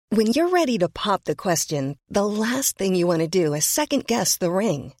When you're ready to pop the question, the last thing you want to do is second-guess the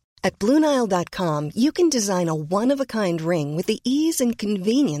ring. At BlueNile.com, you can design a one-of-a-kind ring with the ease and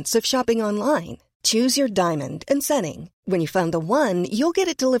convenience of shopping online. Choose your diamond and setting. When you find the one, you'll get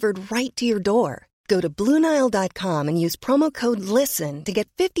it delivered right to your door. Go to BlueNile.com and use promo code LISTEN to get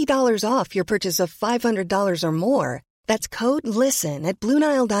 $50 off your purchase of $500 or more. That's code LISTEN at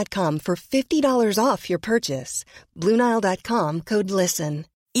BlueNile.com for $50 off your purchase. BlueNile.com, code LISTEN.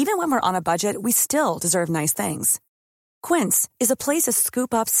 Even when we're on a budget, we still deserve nice things. Quince is a place to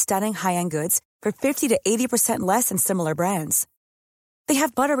scoop up stunning high-end goods for 50 to 80% less than similar brands. They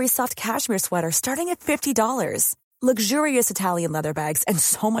have buttery soft cashmere sweaters starting at $50, luxurious Italian leather bags, and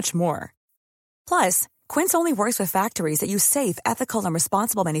so much more. Plus, Quince only works with factories that use safe, ethical, and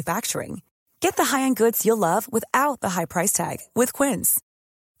responsible manufacturing. Get the high-end goods you'll love without the high price tag with Quince.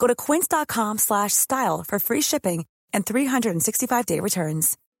 Go to quince.com/style for free shipping and 365-day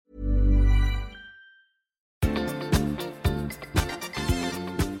returns.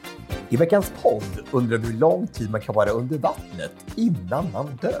 I veckans podd undrar hur lång tid man kan vara under vattnet innan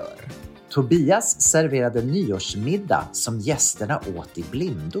man dör. Tobias serverade nyårsmiddag som gästerna åt i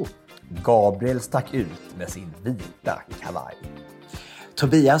blindo. Gabriel stack ut med sin vita kavaj.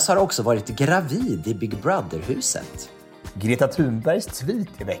 Tobias har också varit gravid i Big Brother-huset. Greta Thunbergs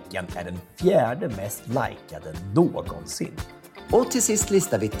tweet i veckan är den 4:e mest likade någonsin. Och till sist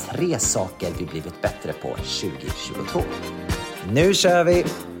listar vi 3 saker vi blivit bättre på 2022. Nu kör vi!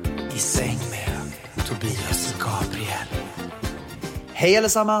 I säng med Tobias och Gabriel. Hej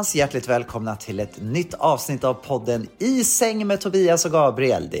allesammans, hjärtligt välkomna till ett nytt avsnitt av podden I säng med Tobias och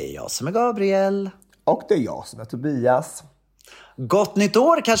Gabriel. Det är jag som är Gabriel. Och det är jag som är Tobias. Gott nytt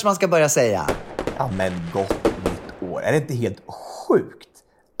år kanske man ska börja säga. Ja, men gott nytt år. Är det inte helt sjukt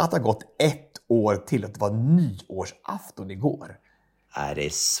att det har gått 1 år till att det var nyårsafton igår? Det är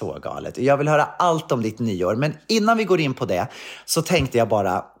så galet. Jag vill höra allt om ditt nyår. Men innan vi går in på det så tänkte jag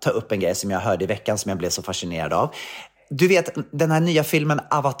bara ta upp en grej som jag hörde i veckan som jag blev så fascinerad av. Du vet, den här nya filmen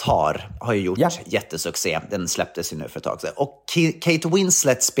Avatar har ju gjort jättesuccé. Den släpptes ju nu för ett tag sedan. Och Kate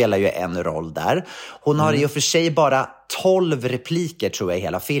Winslet spelar ju en roll där. Hon har i och för sig bara 12 repliker tror jag i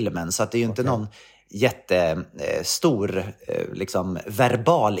hela filmen. Så att det är ju inte någon jättestor liksom,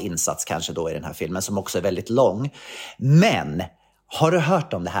 verbal insats kanske då i den här filmen som också är väldigt lång. Men har du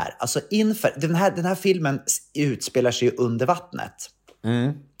hört om det här? Alltså inför, den här filmen utspelar sig ju under vattnet.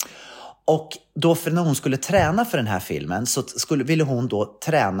 Och då för när hon skulle träna för den här filmen så ville hon då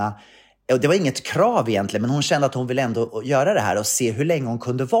träna, och det var inget krav egentligen, men hon kände att hon ville ändå göra det här och se hur länge hon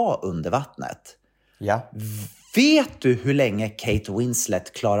kunde vara under vattnet. Ja. Vet du hur länge Kate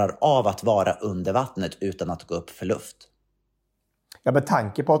Winslet klarar av att vara under vattnet utan att gå upp för luft? Ja, med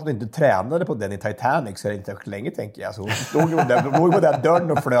tanke på att hon inte tränade på den i Titanic så är det inte så länge, tänker jag. Så hon stod ju på den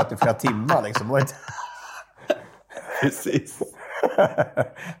dörren och flöt i flera timmar liksom. Precis.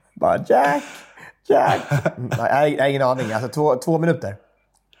 Bara Jack. Nej, jag har ingen aning. Alltså 2 minuter.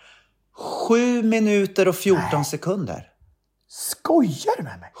 7 minuter och 14 sekunder. Skojar du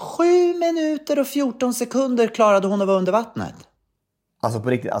med mig? 7 minuter och 14 sekunder klarade hon att vara under vattnet. Alltså på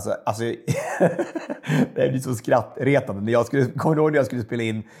riktigt, alltså det blir så skrattretande. Men kommer du ihåg när jag skulle spela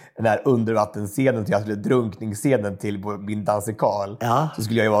in den här undervattensscenen till drunkningsscenen till min dansikal? Ja, så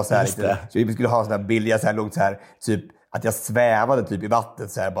skulle jag ju vara så här lite, så vi skulle ha en sån här bild, så här långt så här, typ att jag svävade typ i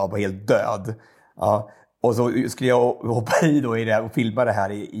vattnet så här, bara var helt död. Ja. Och så skulle jag hoppa i då i det här och filma det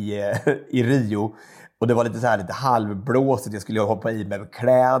här i Rio. Och det var lite så här lite halvblåsigt. Jag skulle hoppa i med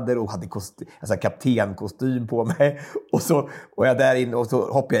kläder och hade kaptenkostym på mig. Och jag där inne och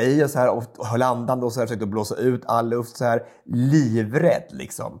så hoppade jag i och så här och höll andan och så här försökte blåsa ut all luft så här livrädd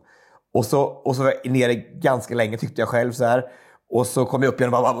liksom. Och så var jag nere ganska länge tyckte jag själv så här. Och så kom jag upp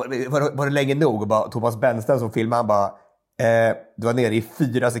igen och bara, var det länge nog? Och bara, Thomas Bensten som filmade, han bara, du var nere i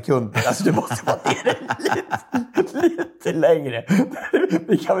 4 sekunder. Alltså du måste vara nere lite längre.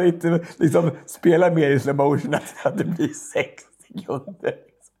 Vi kan väl inte liksom spela mer i slow motion att det blir 6 sekunder.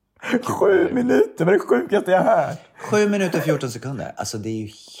 7 minuter, vad är det sjukaste jag hört? 7 minuter och 14 sekunder. Alltså det är ju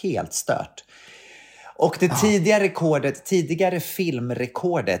helt stört. Och det tidigare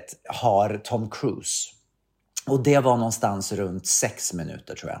filmrekordet har Tom Cruise. Och det var någonstans runt 6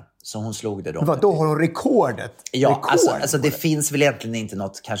 minuter tror jag. Så hon slog det då. Då har hon rekordet? Ja, alltså det finns väl egentligen inte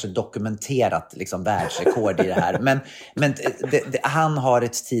något kanske dokumenterat liksom, världsrekord i det här. Men han har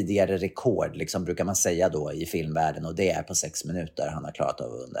ett tidigare rekord liksom, brukar man säga då i filmvärlden. Och det är på 6 minuter han har klarat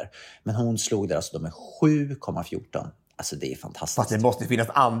av under. Men hon slog det alltså då med 7,14. Alltså det är fantastiskt. Fast det måste finnas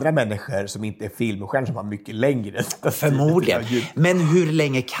andra människor som inte är filmstjärnor som har mycket längre. Förmodligen. Men hur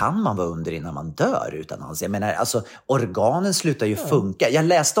länge kan man vara under innan man dör utomlands? Jag menar, alltså organen slutar ju funka. Jag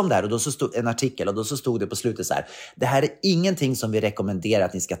läste om det här och då så stod en artikel och då så stod det på slutet så här: det här är ingenting som vi rekommenderar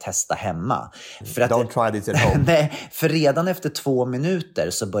att ni ska testa hemma. För att, Don't try this at home. Nej, för redan efter 2 minuter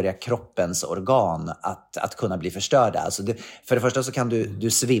så börjar kroppens organ att kunna bli förstörda. Alltså för det första så kan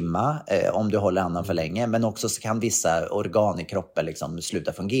du svimma om du håller andan för länge, men också så kan vissa organ i kroppen liksom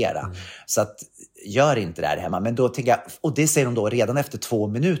sluta fungera. Så att gör inte det här hemma. Men då tänker jag, och det säger de då redan efter 2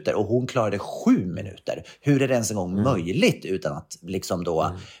 minuter och hon klarade 7 minuter. Hur är det ens en gång möjligt utan att liksom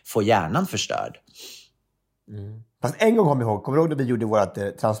då få hjärnan förstörd? Fast en gång kommer du ihåg när vi gjorde våra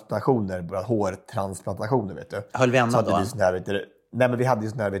hårtransplantationer, vet du? Höll vi andan då? Nej, men vi hade ju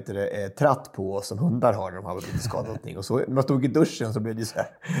sån här tratt på oss som hundar har när de har blivit skadade någonting. Och så när man stod i duschen så blev det så här,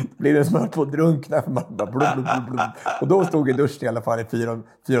 blev det som att på drunkna för man bara blub. Och då stod i duschen i alla fall i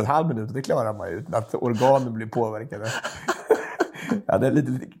 4,5 minuter. Det klarar man ju utan att organen blir påverkade. Ja, det är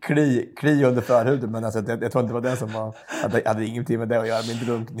lite kli under förhuden, men alltså, jag tror inte det var det som var, hade ingenting med det att göra, min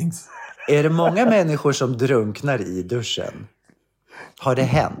drunknings. Är det många människor som drunknar i duschen? Har det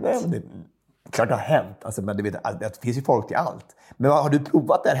hänt? Nej, men det klart det har hänt. Alltså, men det finns ju folk till allt. Men har du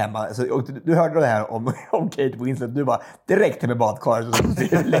provat det här hemma? Alltså, du hörde det här om Kate Winslet. Du bara direkt med badkaret. Så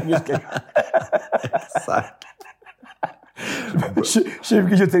hur länge ska jag... Exakt.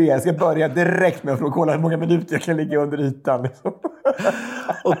 2023, jag ska börja direkt med att kolla hur många minuter jag kan ligga under ytan. Liksom.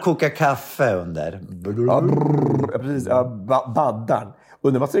 Och koka kaffe under. Ja, precis. Ja, baddan.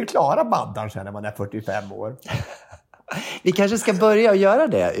 Undrar vad ska du klara baddan sen när man är 45 år? Vi kanske ska börja göra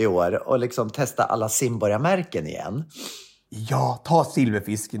det i år och liksom testa alla simborgarmärken igen. Ja, ta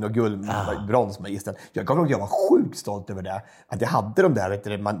silverfisken och bronsmagistern. Jag kommer ihåg att jag var sjukt stolt över det. Att jag hade de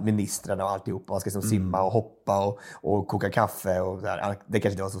där ministrarna och alltihop. Man ska liksom simma och hoppa och koka kaffe. Och där. Det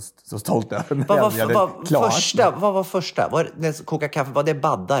kanske inte var så stolt över. Vad var första? Koka kaffe, var det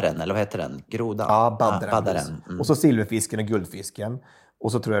baddaren eller vad heter den? Grodan? Ja, baddaren. Och så silverfisken och guldfisken.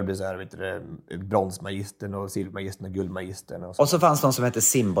 Och så tror jag det blir så här, vet du, bronsmagistern och silvermagistern och guldmagistern. Och så fanns de som hette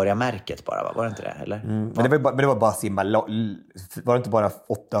simborgarmärket bara, va? Var det inte det? Eller? Men det var bara simma. Var det inte bara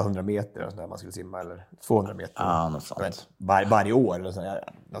 800 meter där man skulle simma? Eller 200 meter? Ja, något sånt. Varje år. Eller så,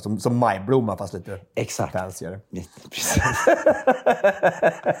 ja. Som majblomma fast lite fancyare. Precis.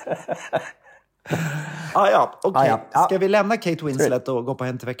 Okej. Ska vi lämna Kate Winslet och gå på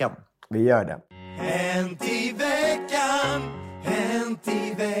Hänt i veckan? Vi gör det. Hänt i veckan, hänt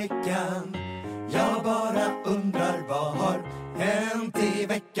i veckan. Jag bara undrar vad har hänt i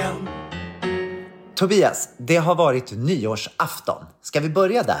veckan. Tobias, det har varit nyårsafton. Ska vi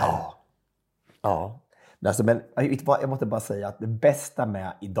börja där? Ja. Men jag måste bara säga att det bästa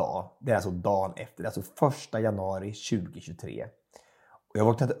med idag, det är alltså dagen efter. Det är alltså 1 januari 2023. Och jag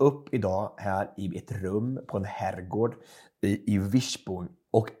vaknade upp idag här i ett rum på en herrgård i Virsbo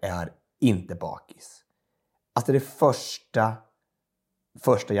och är inte bakis. Alltså det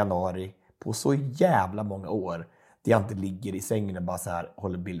första januari på så jävla många år där jag inte ligger i sängen och bara så här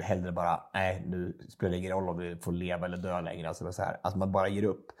håller bild, hellre bara nej, nu spelar det ingen roll om vi får leva eller dö längre, alltså så här, att man bara ger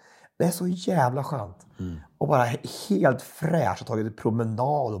upp. Det är så jävla skönt. Och bara helt fräsch och tagit en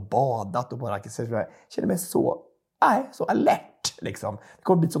promenad och badat och bara känner mig så alert liksom. Det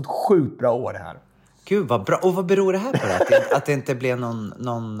kommer bli ett sånt sjukt bra år det här. Gud vad bra. Och vad beror det här på? Att det inte blev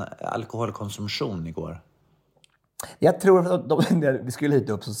någon alkoholkonsumtion igår? Jag tror att när vi skulle hit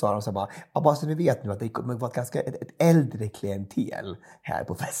upp så sa de så här bara så ni vet nu att det kommer vara ett äldre klientel här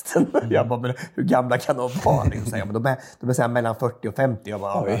på festen. Jag bara, men hur gamla kan de vara? Liksom. Men de är så här mellan 40 och 50. Jag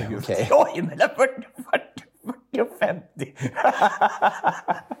bara, Oj, mellan 40 och 50.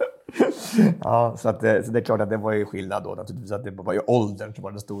 Ja, så det är klart att det var ju skillnad då naturligtvis, att det var ju åldern som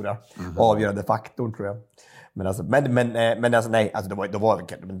var den stora avgörande faktorn, tror jag. Men alltså, men alltså nej, alltså det var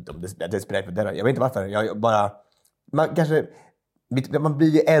det spelar för det. Jag vet inte varför. Jag bara man blir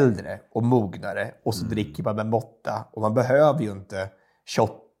ju äldre och mognare och så dricker man med måtta och man behöver ju inte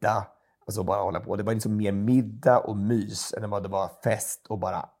shotta och så bara hålla på. Det var liksom mer middag och mys än vad det var fest och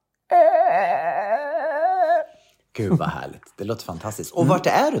bara Gud vad härligt. Det låter fantastiskt. Och vart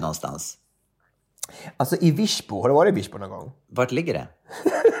är du någonstans? Alltså i Virsbo. Har du varit i Virsbo någon gång? Vart ligger det?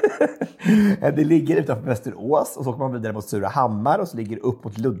 Det ligger utanför Västerås och så kommer man vidare mot Surahammar och så ligger det upp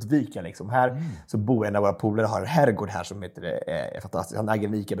mot Ludvika liksom. Här så bor en av våra polare, har en herrgård här som heter fantastiskt. Han äger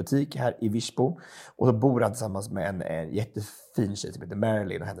en ICA-butik här i Virsbo och så bor han tillsammans med en jättefin tjej som heter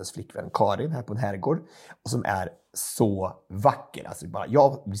Marilyn och hennes flickvän Karin här på en herrgård och som är så vacker. Alltså bara,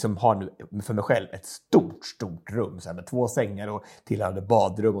 jag liksom har nu för mig själv ett stort rum så här, med 2 sängar och tillhörande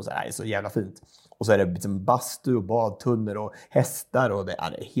badrum och så här. Det är så jävla fint. Och så är det liksom bastu och badtunnor och hästar och det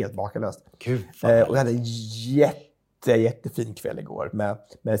är helt makalöst. Gud, och jag hade en jättefin kväll igår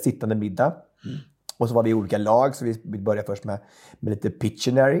med sittande middag. Och så var vi i olika lag, så vi började först med lite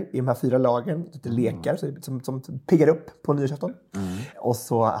Pictionary i de här 4 lagen. Lite lekar som piggar upp på nyårsafton. Och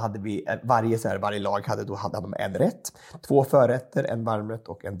så hade vi, varje lag hade de en rätt. 2 förrätter, en varmrätt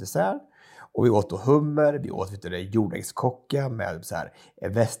och en dessert. Och vi åt då hummer, vi åt jordäggskocka med så här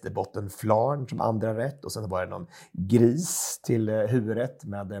västerbottenflarn som andra rätt. Och sen var det någon gris till huvudrätt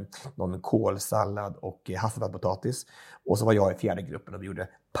med någon kålsallad och hasselbackpotatis. Och så var jag i 4:e gruppen och vi gjorde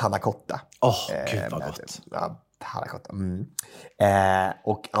panna cotta. Gud vad gott. Panna cotta.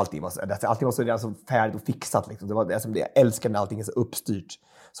 Och allting var så redan så färdigt och fixat. Liksom. Jag älskar när allting är så uppstyrt.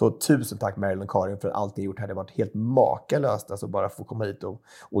 Så tusen tack Marilyn och Karin för allt jag gjort här. Det har varit helt makalöst. Alltså bara få komma hit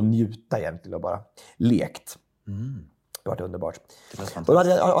och njuta egentligen och bara lekt. Det har varit underbart.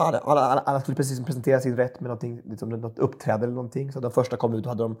 Alla skulle precis presentera sin rätt med någonting, liksom något uppträdande eller någonting. Så de första kom ut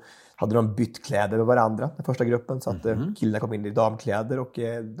och hade de bytt kläder med varandra, den första gruppen. Så att killarna kom in i damkläder och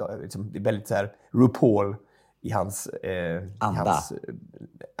liksom, väldigt så här RuPaul i hans anda.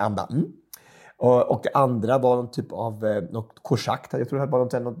 Och det andra var någon typ av något korsakt. Jag tror det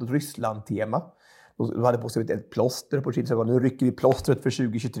var något Ryssland-tema. De hade på sig ett plåster på så nu rycker vi plåstret för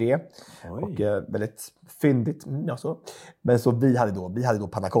 2023. Oj. Och väldigt fyndigt. Alltså. Men så vi hade då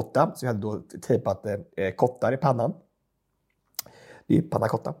panna cotta. Så vi hade då tejpat kottar i pannan. Det är panna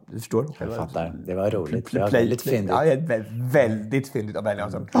cotta, du förstår. Jag fattar, det var roligt. Det var väldigt fyndigt. Ja, väldigt fyndigt av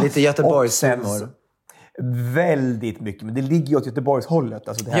välja. Lite Göteborgs-humor. Väldigt mycket, men det ligger ju åt Göteborgshållet.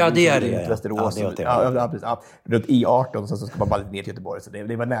 Alltså det här det är det. Västerås. Runt I18 så ska man bara ner till Göteborg, så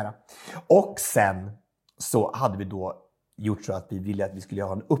det var nära. Och sen så hade vi då gjort så att vi ville att vi skulle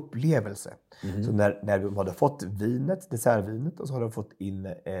ha en upplevelse. Så när vi hade fått dessertvinet och så hade de fått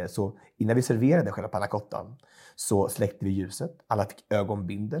in, så innan vi serverade själva panna cottan så släckte vi ljuset. Alla fick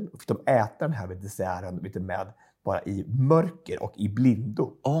ögonbindel och fick de äta den här med desserten lite med bara i mörker och i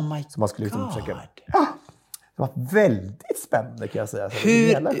blindo. Oh my så man skulle liksom God. försöka... Det var väldigt spännande kan jag säga.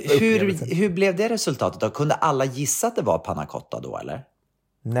 Hur blev det resultatet då? Kunde alla gissa att det var panna cotta då eller?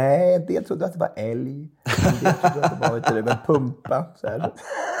 Nej, en del trodde att det var älg. En del trodde att det var en pumpa. Så här.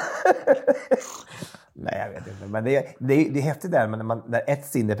 Nej, jag vet inte. Men det är häftigt där när ett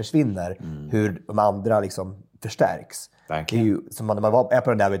sinne försvinner, hur de andra liksom förstärks. Verkligen. Det är ju, som när man är på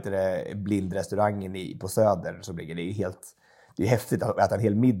den där blindrestaurangen på Söder så blir det ju helt... Det är häftigt att äta en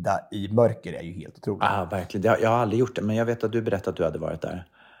hel middag i mörker, är ju helt otroligt. Ja, verkligen. Jag har aldrig gjort det, men jag vet att du berättade att du hade varit där.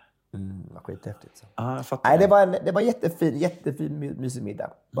 Det var skithäftigt. Så. Jag fattar. Nej, det var jättefin mysig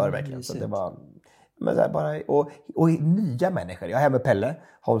middag. Bara verkligen. Så det var, men så här, bara, och nya människor. Jag är här med Pelle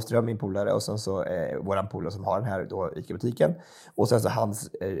Holmström, min polare, och sen så våran polare som har den här då, ICA-butiken. Och sen så hans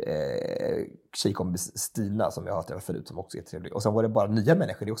tjejkompis Stina som jag har träffat förut som också är trevlig. Och sen var det bara nya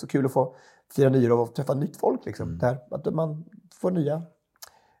människor. Det är också kul att få fira nyår och träffa nytt folk. Liksom. Där, att man får nya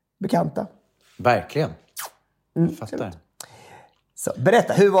bekanta. Verkligen. Fattar. Så,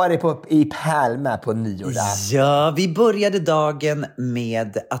 berätta, hur var det i Palma på nyår? Ja, vi började dagen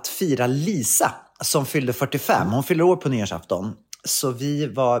med att fira Lisa som fyllde 45. Hon fyllde år på nyårsafton. Så vi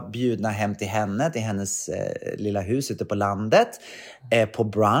var bjudna hem till henne, till hennes lilla hus ute på landet, på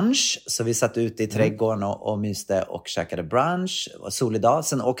brunch. Så vi satt ute i trädgården och myste och käkade brunch. Det var solig dag.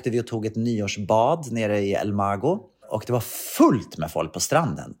 Sen åkte vi och tog ett nyårsbad nere i El Mago. Och det var fullt med folk på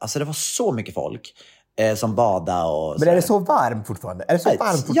stranden. Alltså det var så mycket folk som badade. Och men är det så varmt fortfarande?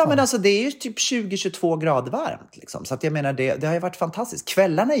 Ja, men alltså det är ju typ 20-22 grader varmt. Liksom. Så att jag menar, det har ju varit fantastiskt.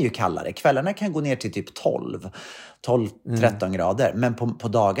 Kvällarna är ju kallare. Kvällarna kan gå ner till typ 12-13 grader. Men på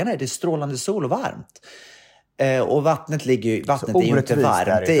dagarna är det strålande sol och varmt. Och vattnet är ju inte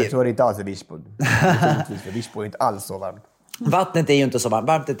varmt. Jag tror inte alls är Virsbo. Virsbo är inte alls så varmt. Vattnet är ju inte så varmt.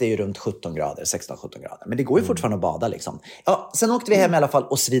 Vattnet är ju runt 17 grader, 16-17 grader. Men det går ju fortfarande att bada liksom. Ja, sen åkte vi hem i alla fall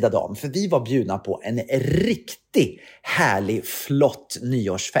och svidade om. För vi var bjudna på en riktigt härlig, flott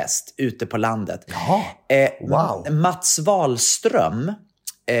nyårsfest ute på landet. Jaha, wow. Mats Wahlström,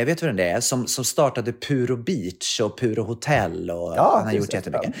 vet du vem det är? Som startade Puro Beach och Puro Hotel. Och han har gjort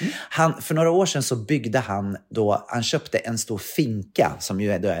jättemycket. För några år sedan så byggde han köpte en stor finka som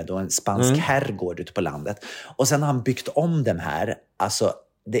ju är då en spansk herrgård ute på landet. Och sen har han byggt om den här. Alltså,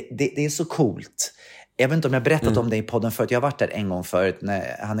 det är så coolt. Jag vet inte om jag berättat om det i podden förut. Jag har varit där en gång förut.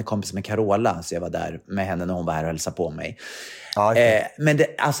 När han är kompis med Carola. Så jag var där med henne när hon var här och hälsade på mig. Ja, men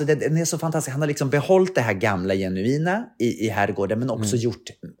den är så fantastisk. Han har liksom behållit det här gamla genuina i herrgården. Men också gjort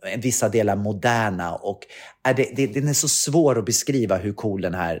vissa delar moderna. Och den är så svår att beskriva hur cool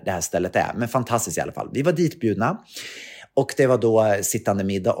det här stället är. Men fantastiskt i alla fall. Vi var ditbjudna. Och det var då sittande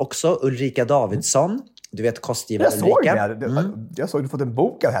middag också. Ulrika Davidsson. Du vet, kostgivare Ulrika. Jag såg att du fått en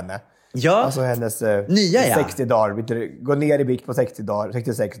bok av henne. Ja. Alltså hennes nya, 60 dagar. Gå ner i vikt på 60 dagar,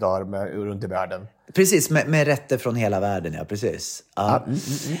 66 dagar runt i världen. Precis, med rätter från hela världen, ja, precis. Ja.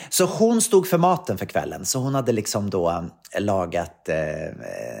 Så hon stod för maten för kvällen. Så hon hade liksom då lagat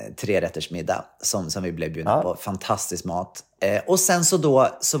 3-rättersmiddag som vi blev bjudna på. Fantastisk mat. Och sen så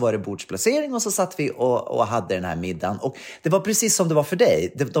var det bordsplacering och så satt vi och hade den här middagen. Och det var precis som det var för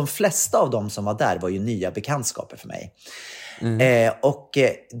dig. De flesta av dem som var där var ju nya bekantskaper för mig. Och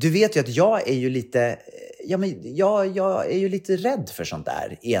du vet ju att jag är ju lite... Ja, men jag är ju lite rädd för sånt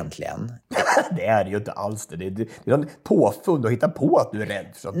där egentligen. Det är ju inte alls det. Det är en påfund att hitta på att du är rädd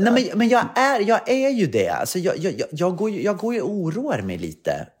för sånt där. Nej, men jag är ju det. Alltså, jag går ju och oroar mig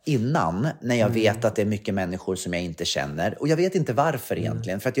lite innan när jag vet att det är mycket människor som jag inte känner. Och jag vet inte varför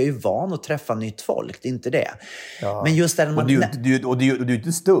egentligen. För att jag är ju van att träffa nytt folk. Det är inte det. Ja. Men just där och du är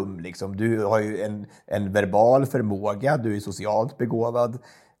inte stum liksom. Du har ju en verbal förmåga. Du är socialt begåvad.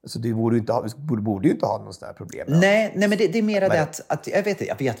 Så det borde ju inte ha någon sån här problem. Nej, men det är mer det att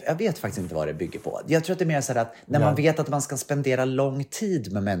jag vet faktiskt inte vad det bygger på. Jag tror att det är mer så här att när man vet att man ska spendera lång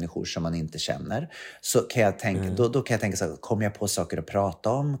tid med människor som man inte känner, så kan jag tänka, då kan jag tänka så här, kommer jag på saker att prata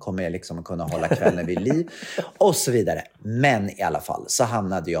om? Kommer jag liksom att kunna hålla kvällen vid liv? Och så vidare. Men i alla fall så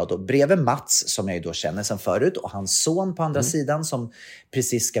hamnade jag då bredvid Mats, som jag ju då känner sedan förut, och hans son på andra sidan som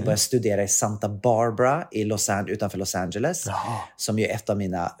precis ska börja studera i Santa Barbara utanför Los Angeles. Som ju är ett av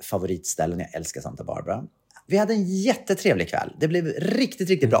mina favoritställen. Jag älskar Santa Barbara. Vi hade en jättetrevlig kväll. Det blev riktigt,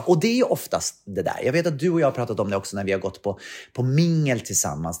 riktigt bra. Och det är ju oftast det där. Jag vet att du och jag har pratat om det också när vi har gått på mingel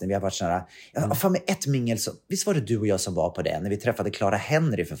tillsammans. När vi har varit sådana här... För med ett mingel så... Visst var det du och jag som var på det? När vi träffade Clara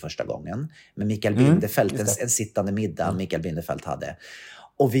Henry för första gången. Med Mikael Bindefeld. En sittande middag Mikael Bindefeld hade.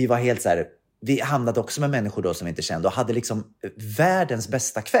 Och vi var helt så här... Vi hamnade också med människor då som vi inte kände. Och hade liksom världens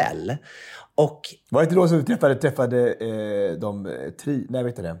bästa kväll. Och... Var det inte då som vi träffade nej,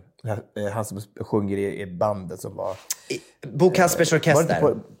 vet du det? Han som sjunger i bandet som var... Bo Kaspers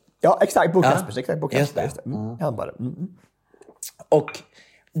orkester. Ja, exakt. Bo Kaspers. Han bara... Och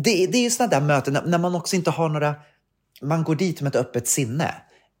det är ju sådana där möten när man också inte har några... Man går dit med ett öppet sinne.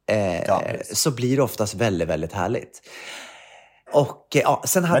 Så blir det oftast väldigt, väldigt härligt. Och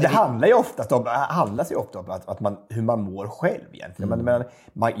sen hade men det handlar ju ofta om att hur man mår själv egentligen.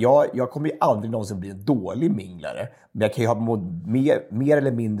 Jag kommer ju aldrig någonsin bli en dålig minglare, men jag kan ju ha mått mer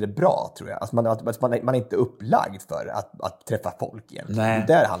eller mindre bra, tror jag. Alltså man är inte upplagd för att träffa folk egentligen. Nej.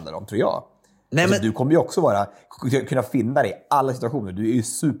 Det där handlar det om, tror jag. Nej, alltså, du kommer ju också kunna finna dig i alla situationer. Du är ju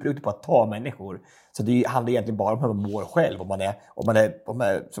superduktig på att ta människor. Så det handlar egentligen bara om hur man mår själv. Om man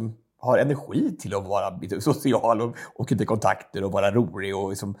är som har energi till att vara lite social och inte kontakter och vara rolig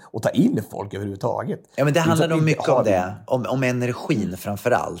och ta in folk överhuvudtaget. Ja, men det handlar nog mycket om det. Om energin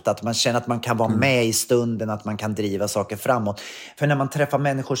framför allt. Att man känner att man kan vara med i stunden, att man kan driva saker framåt. För när man träffar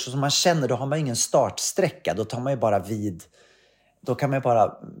människor som man känner, då har man ingen startsträcka. Då tar man ju bara vid... Då kan man ju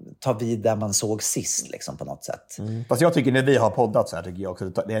bara ta vid där man såg sist liksom, på något sätt. Fast jag tycker när vi har poddat så här, tycker jag också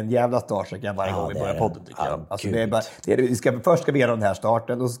det är en jävla startsträcka varje gång vi börjar podden, tycker jag. Alltså, först ska vi göra den här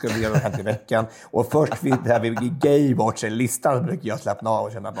starten och så ska vi göra den här till veckan. Och först när vi gay bort listan så brukar jag slappna av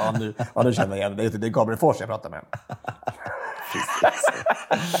och känna att nu känner jag igen. Det är Gabriel Fors jag pratar med.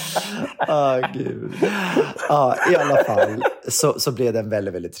 Gud. I alla fall så blev det en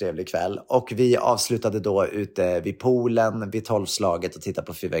väldigt, väldigt trevlig kväll. Och vi avslutade då ute vid poolen vid 12-slaget och tittade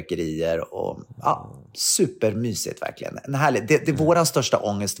på fyrverkerier. Och supermysigt verkligen. En härlig, våran största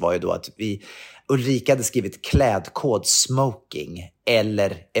ångest var ju då att Ulrika hade skrivit klädkod smoking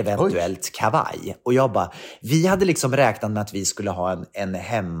eller eventuellt kavaj. Och jag bara, vi hade liksom räknat med att vi skulle ha en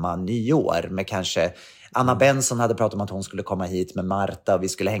hemma nyår med kanske... Anna Benson hade pratat om att hon skulle komma hit med Marta och vi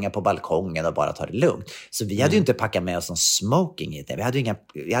skulle hänga på balkongen och bara ta det lugnt. Så vi hade ju inte packat med oss någon smoking hit. Vi hade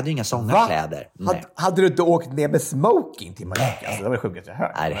ju inga sådana kläder. Hade du inte åkt ner med smoking till Mallorca? Alltså, det var det sjukaste jag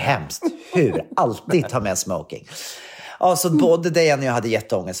hört. Det är hemskt. Hur? Alltid ta med smoking. Så både Dejan och jag hade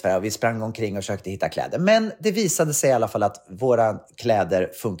jätteångest för det och vi sprang omkring och försökte hitta kläder. Men det visade sig i alla fall att våra kläder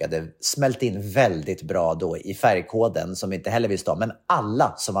funkade, smält in väldigt bra då i färgkoden som vi inte heller visste om. Men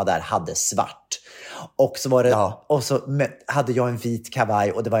alla som var där hade svart. Och så var det, och så hade jag en vit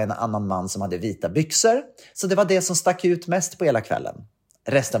kavaj och det var en annan man som hade vita byxor. Så det var det som stack ut mest på hela kvällen.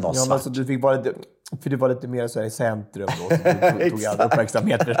 Resten var svart. Alltså, För du var lite mer så här i centrum då. Så du tog all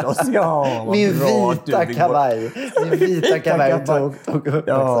uppmärksamhet förstås. Ja, min vita kavaj. Min vita kavaj tog uppmärksamhet.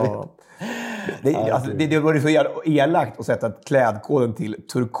 Ja. Det var ju så elakt att sätta klädkoden till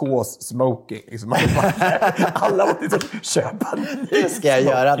turkos smoking. Liksom. Alla måste liksom köpa. Det ska jag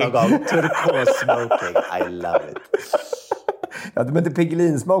göra någon gång. Turkos smoking. I love it. Ja, men det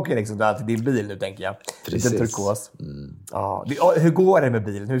Piggelin-smoking liksom till din bil nu, tänker jag. Precis. Lite turkos. Ja, hur går det med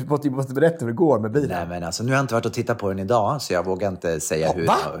bilen? Du måste berätta hur det går med bilen. Nej, men alltså, nu har jag inte varit och tittat på den idag, så jag vågar inte säga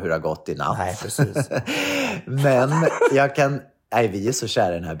hur det har gått i natt. Nej, precis. Men jag kan... Nej, vi är så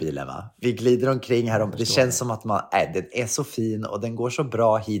kära i den här bilen, va? Vi glider omkring här. Det känns som att den är så fin och den går så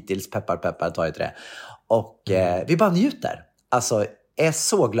bra hittills. Peppar, peppar, tar ett trä. Och vi bara njuter. Alltså, är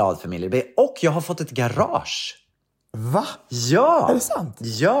så glad för min lilla. Och jag har fått ett garage. Va? Ja! Är det sant?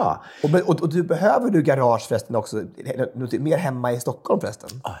 Ja! Och du behöver du garage förresten också? Mer hemma i Stockholm förresten?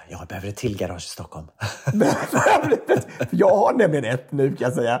 Jag behöver ett till garage i Stockholm. Jag har nämligen ett nu, kan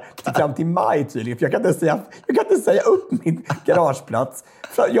jag säga. Fram till maj tydligen. För jag kan inte säga upp min garageplats.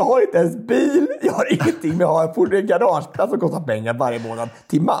 För jag har inte ens bil, jag har ingenting. Men jag har en garageplats som kostar pengar varje månad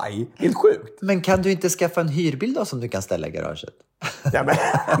till maj. Helt sjukt. Men kan du inte skaffa en hyrbil då som du kan ställa i garaget? Ja, men,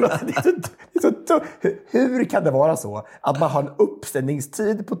 hur kan det vara så att man har en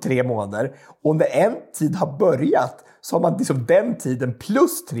uppställningstid på 3 månader och när en tid har börjat så har man liksom den tiden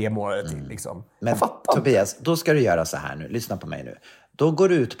plus 3 månader till liksom. Men Tobias, då ska du göra så här nu. Lyssna på mig nu. Då går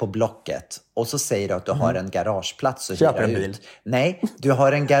du ut på Blocket och så säger du att du har en garageplats att hyra ut. Nej, du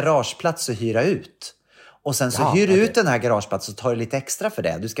har en garageplats att hyra ut. Och sen så hyr du ut den här garageplatsen och tar du lite extra för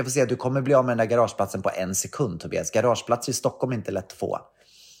det. Du ska få se att du kommer bli av med den där garageplatsen på 1 sekund, Tobias. Garageplats i Stockholm är inte lätt att få.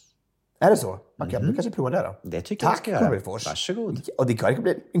 Är det så? Du kanske prova det då. Det tycker jag ska göra. Varsågod. Och det kan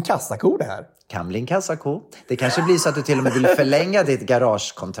bli en kassako det här. Kan bli en kassako. Det kanske blir så att du till och med vill förlänga ditt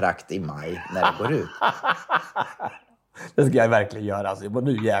garagekontrakt i maj när det går ut. Det ska jag verkligen göra. Alltså,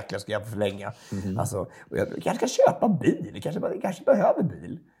 nu jäklar ska jag förlänga. Alltså, jag kanske ska köpa en bil. Jag kanske behöver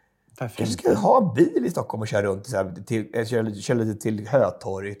bil. Jag kanske ska ha en bil i Stockholm och köra runt. Köra lite till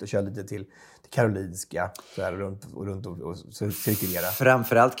Hötorget och köra lite till Karolinska. Så här, runt och cirkulera.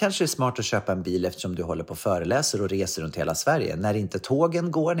 Framförallt kanske det är smart att köpa en bil eftersom du håller på och föreläser och reser runt hela Sverige. När inte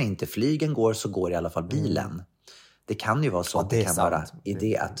tågen går, när inte flygen går, så går i alla fall bilen. Det kan ju vara så att det kan vara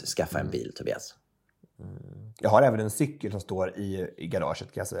idé att skaffa en bil, Tobias. Jag har även en cykel som står i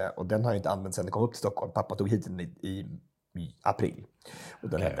garaget, kan jag säga. Och den har jag inte använt sedan jag kom upp till Stockholm. Pappa tog hit den i april. Och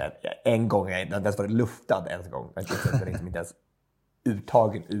den hette en gång, den var luftad en gång. Den är liksom inte ens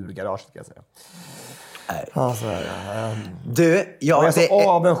uttagen ur garaget, kan jag säga. Jag är så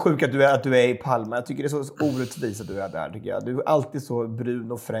avundsjuk att du är i Palma. Jag tycker det är så orättvist att du är där, tycker jag. Du är alltid så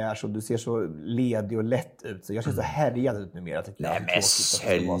brun och fräsch och du ser så ledig och lätt ut. Så jag känns så härjad ut numera. Nej, men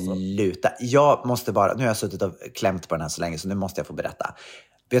sluta. Jag måste bara, nu har jag suttit och klämt på den här så länge, så nu måste jag få berätta.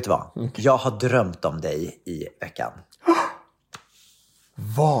 Vet du vad? Jag har drömt om dig i veckan.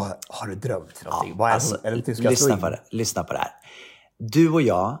 Vad har du drömt för någonting? Lyssna på det här. Du och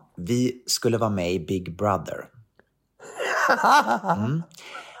jag, vi skulle vara med i Big Brother.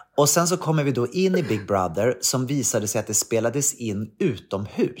 Och sen så kommer vi då in i Big Brother, som visade sig att det spelades in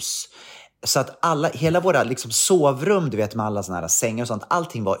utomhus. Så att hela våra liksom sovrum, du vet, med alla såna här sängar och sånt,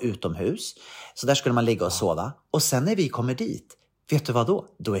 allting var utomhus. Så där skulle man ligga och sova. Och sen när vi kommer dit, vet du vad då?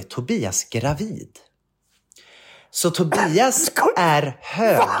 Då är Tobias gravid. Så Tobias är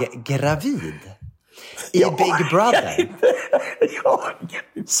höggravid i Big Brother.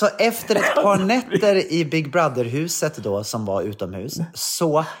 Så efter ett par nätter i Big Brother-huset då, som var utomhus,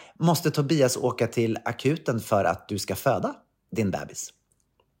 så måste Tobias åka till akuten för att du ska föda din bebis.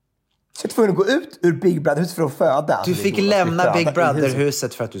 Så jag tvungen att gå ut ur Big Brother-huset för att föda? Du fick lämna Big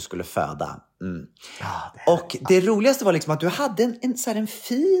Brother-huset för att du skulle föda. Och det roligaste var liksom att du hade en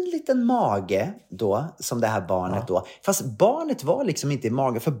fin liten mage då, som det här barnet då. Fast barnet var liksom inte i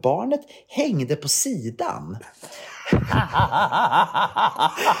magen, för barnet hängde på sidan.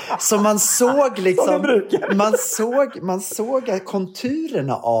 Så man såg liksom, man såg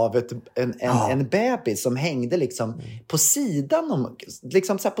konturerna av en bebis som hängde liksom på sidan om,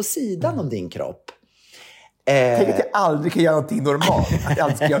 liksom så här på sidan om din kropp. Tänk att jag aldrig kan göra någonting normalt. Att jag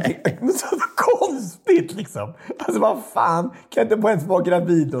aldrig ska göra någonting så konstigt liksom. Alltså vad fan, kan jag inte ens vara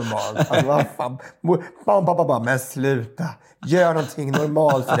gravid normalt? Alltså vad fan. Pappa, men sluta. Gör någonting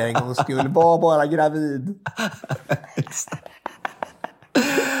normalt för en gångs skull. Var bara gravid.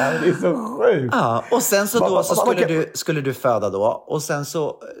 Det är så sjukt. Ja, och sen så då så skulle du föda då. Och sen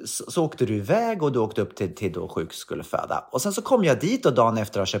så åkte du iväg och du åkte upp till då sjuk skulle föda. Och sen så kom jag dit och dagen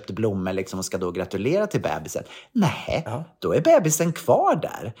efter har köpt blommor liksom och ska då gratulera till bebisen. Nej, då är bebisen kvar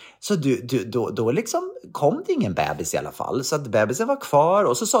där. Så då liksom kom det ingen bebis i alla fall. Så att bebisen var kvar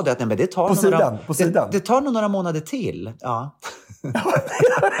och så sa du att nej, men det tar på sidan. Det tar nog några månader till. Ja.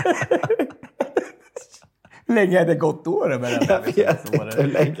 Hur länge är det gått då med den? Jag vet inte hur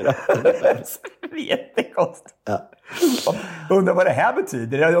länge det är. Jättekonstigt. Ja. Undrar vad det här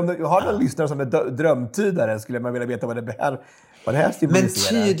betyder. Om du har någon lyssnare som är drömtydare skulle man vilja veta vad det här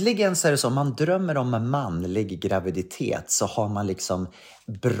symboliserar. Men tydligen så är det så, om man drömmer om en manlig graviditet så har man liksom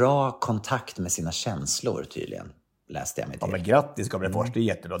bra kontakt med sina känslor tydligen. Läste jag mig till. Ja, men grattis Gabriel Fors, det är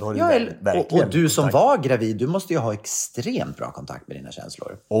jättebra. Då har du verkligen och du som var gravid, du måste ju ha extremt bra kontakt med dina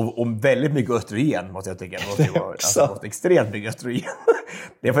känslor. Och väldigt mycket östrogen måste jag tycka. Måste extremt mycket östrogen.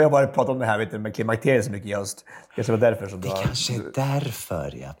 Det får jag bara prata om det här med klimakteriet så mycket i höst. Kanske var därför som kanske är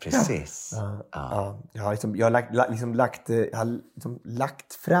därför, ja, precis. Jag har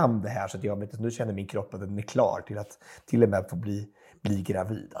lagt fram det här så att jag vet att nu känner min kropp att den är klar till att till och med få bli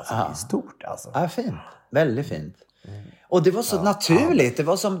gravid. Alltså, det är stort alltså. Ja, fint. Väldigt fint. Och det var så naturligt. Det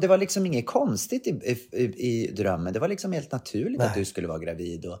var liksom inget konstigt i drömmen. Det var liksom helt naturligt att du skulle vara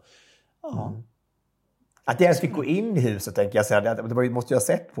gravid. Och, Att jag ens fick gå in i huset, tänker jag säga. Det måste jag ha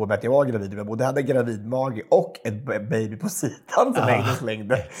sett på mig att jag var gravid. Jag både hade gravidmage och ett baby på sidan som hängde och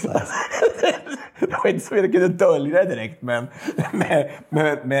slängde. Det var inte så att jag kunde dölja det direkt. Men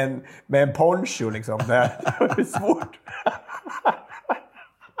med en poncho liksom. Det var svårt.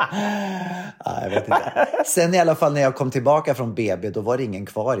 Ja, jag vet inte. Sen i alla fall när jag kom tillbaka från BB, då var det ingen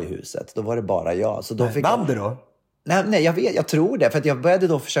kvar i huset. Då var det bara jag. Så då fick vann du då? Nej, jag tror det. För att jag började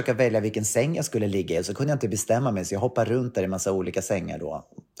då försöka välja vilken säng jag skulle ligga i. Så kunde jag inte bestämma mig. Så jag hoppade runt där i massa olika sängar då.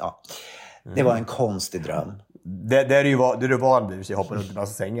 Ja. Det var en konstig dröm. Det är du van vid, så jag hoppar runt i en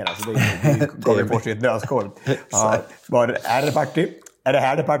massa sängar. Alltså det kommer på sig ett nötskål. Ja. Är det party? Är det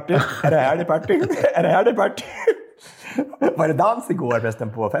här det party? Är det här det party? Är det här det party? Var det dans igår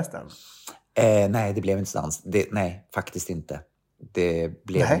förresten på festen? Nej, det blev inte dans. Nej, faktiskt inte. Det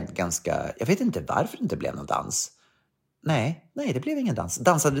blev ganska... Jag vet inte varför det inte blev någon dans. Nej, det blev ingen dans.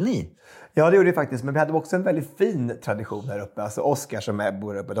 Dansade ni? Ja, det gjorde vi faktiskt. Men vi hade också en väldigt fin tradition här uppe. Alltså Oskar som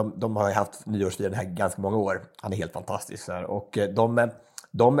bor uppe, de har ju haft nyårsfirande här ganska många år. Han är helt fantastisk. Så här. Och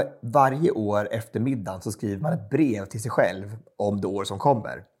de varje år efter middagen så skriver man ett brev till sig själv om det år som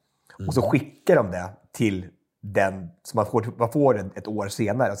kommer. Och så skickar de det till den som man får ett år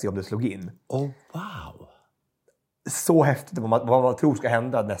senare och se om det slog in. Oh, wow! Så häftigt vad man tror ska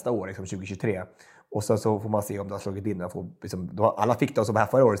hända nästa år, liksom 2023. Och så får man se om det har slagit in. Alla fick de som här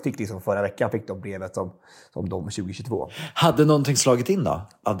förra året, förra veckan fick de brevet som de 2022. Hade någonting slagit in då?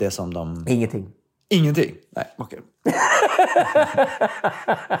 Av det som de... Ingenting. Nej, okej.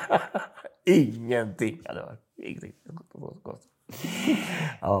 Ingenting. Ja, det var ingenting.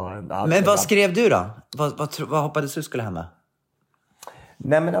 Men vad skrev du då? Vad hoppades du skulle hända?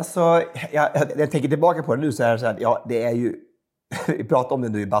 Nej, men alltså, jag tänker tillbaka på det nu så här, ja, det är ju, vi pratade om det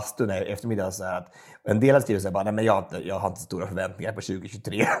nu i bastun här eftermiddag så här, att en del har skrivit så här, bara, nej men jag har inte stora förväntningar på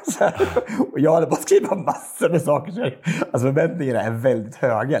 2023. Så här, och jag hade bara skrivit massor med saker. Så här, alltså förväntningarna är väldigt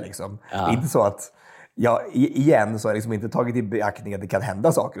höga liksom. Det är inte så att igen så har jag liksom inte tagit i beaktning att det kan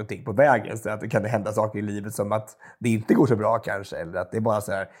hända saker och ting på vägen. Så att det kan hända saker i livet som att det inte går så bra kanske. Eller att det är bara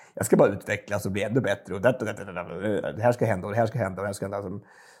så här, jag ska bara utvecklas och bli ännu bättre. Och det här ska hända och det här ska hända och det här ska hända.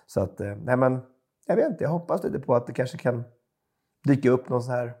 Så att, nej men, jag vet inte. Jag hoppas lite på att det kanske kan dyka upp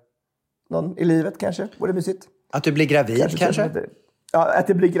någon i livet kanske. Vore mysigt. Att du blir gravid kanske? Ja, att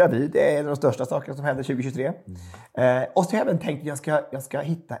jag blir gravid är en av de största sakerna som händer 2023. Och så har jag även tänkt att jag ska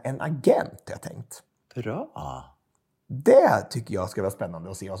hitta en agent, jag tänkt. Bra. Det tycker jag ska vara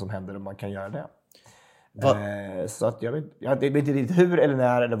spännande att se vad som händer om man kan göra det. Så att jag vet inte riktigt hur eller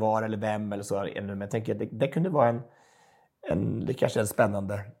när eller var eller vem eller så. Men jag tänker att det kunde vara det kanske är en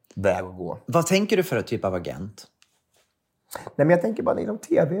spännande väg att gå. Vad tänker du för en typ av agent? Nej, men jag tänker bara inom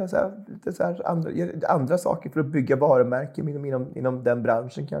tv lite så här andra saker för att bygga varumärken inom den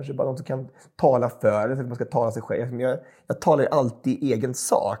branschen kanske. Bara någon som kan tala för det, så att man ska tala sig själv. Jag talar alltid i egen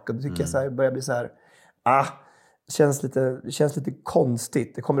sak och då tycker jag så här, börjar bli så här, det känns lite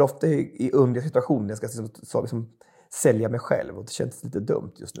konstigt. Det kommer ofta i underliga situationer jag ska liksom sälja mig själv och det känns lite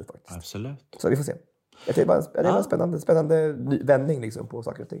dumt just nu faktiskt. Absolut. Så vi får se. Jag tycker bara det är en spännande vändning liksom på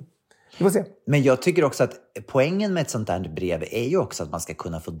saker och ting. Vi får se. Men jag tycker också att poängen med ett sånt där brev är ju också att man ska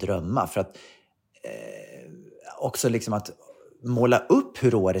kunna få drömma. För att också liksom att måla upp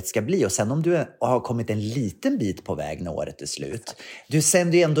hur året ska bli. Och sen om du har kommit en liten bit på väg när året är slut. Du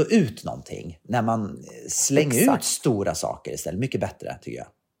sänder ju ändå ut någonting. När man slänger ut stora saker istället. Mycket bättre tycker jag.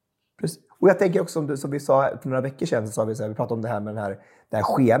 Precis. Och jag tänker också, som vi sa för några veckor sedan, så sa vi så här, vi pratade om det här med det här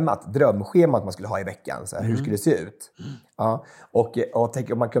schemat, drömschemat man skulle ha i veckan. Så här, hur skulle det se ut? Ja. Och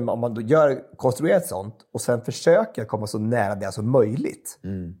tänk om man då konstruerar ett sånt och sen försöker komma så nära det som möjligt.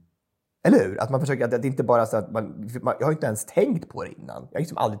 Eller hur? Att man försöker, att det inte bara så att jag har inte ens tänkt på det innan. Jag har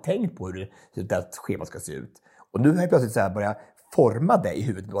liksom aldrig tänkt på hur det schemat ska se ut. Och nu har jag plötsligt så här börjat forma det i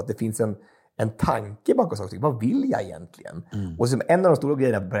huvudet. Att det finns en tanke bakom saker. Vad vill jag egentligen? Och som en av de stora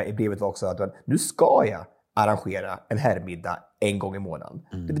grejerna i brevet var också att nu ska jag arrangera en herrmiddag en gång i månaden.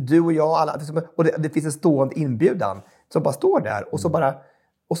 Det är du och jag och alla. Och det finns en stående inbjudan som bara står där.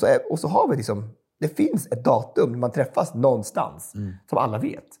 Och så har vi liksom... Det finns ett datum när man träffas någonstans som alla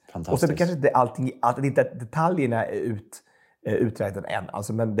vet. Och så kanske inte allting, att inte detaljerna är uträknade än.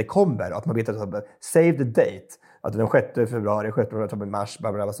 Alltså, men det kommer. Att man vet att save the date. Att den 6 februari, 6 mars,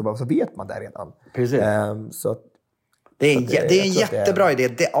 så vet man det redan. Precis. Det är en jättebra idé.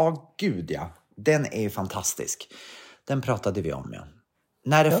 Gud ja. Den är fantastisk. Den pratade vi om, ja.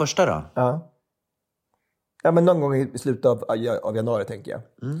 När är första då? Ja, men någon gång i slutet av januari tänker jag.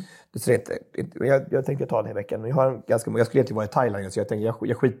 Jag tänkte ta den här veckan. Jag skulle egentligen vara i Thailand, så jag tänkte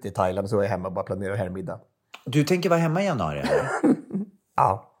jag skiter i Thailand så är jag hemma och bara planerar herrmiddag. Du tänker vara hemma i januari, eller?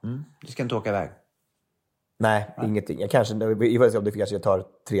 Ja. Du ska inte åka iväg? Nej, ingenting. Jag får se om det kanske tar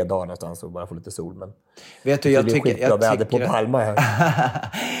 3 dagar någonstans och bara få lite sol. Men vet du, jag tycker på Palma här.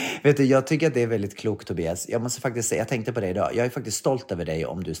 Vet du, jag tycker att det är väldigt klokt, Tobias. Jag måste faktiskt säga, jag tänkte på det idag. Jag är faktiskt stolt över dig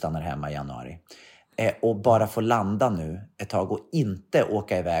om du stannar hemma i januari. Och bara få landa nu ett tag och inte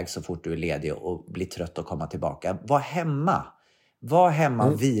åka iväg så fort du är ledig och bli trött och komma tillbaka. Var hemma,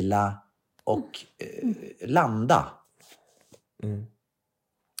 vila och landa.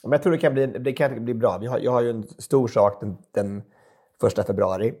 Men jag tror det kan bli bra. Jag har ju en stor sak den 1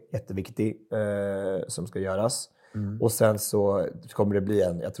 februari, jätteviktig, som ska göras. Och sen så kommer det bli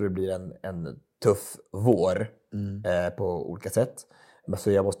en tuff vår på olika sätt. Men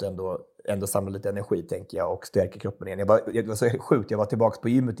så jag måste ändå samla lite energi, tänker jag, och stärka kroppen igen. Det var så sjukt. Jag var tillbaka på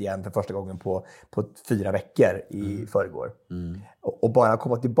gymmet igen för första gången på 4 veckor i förrgår. Och bara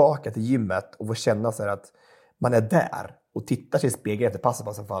komma tillbaka till gymmet och få känna så här att man är där och tittar sig i spegeln efter passet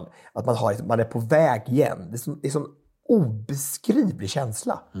på fall. Att man är på väg igen. Det är sån obeskrivlig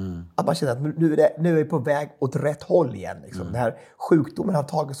känsla. Att man känner att nu är jag på väg åt rätt håll igen. Liksom. Den här sjukdomen har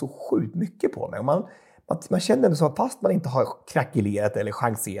tagit så sjukt mycket på mig. Och man känner ändå så, fast man inte har krackelerat eller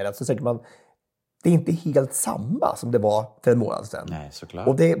chanserat, så tänker man, det är inte helt samma som det var för en månad sedan. Nej, såklart.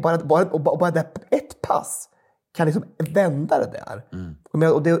 Och det är bara det ett pass kan liksom vända det där.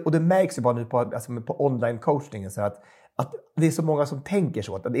 Och det märks ju bara nu på online-coachningen, så att det är så många som tänker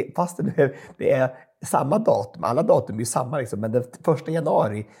så. Att fast det är samma datum, alla datum är ju samma liksom, men den 1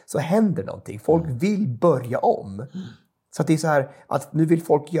 januari så händer någonting. Folk vill börja om. Så att det är så här att nu vill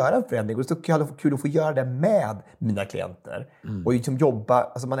folk göra en förändring, och det är så kul att få göra det med mina klienter. Och liksom jobba,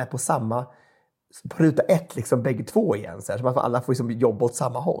 alltså man är på ruta 1 liksom bägge två igen, så här, så man alla får liksom jobba åt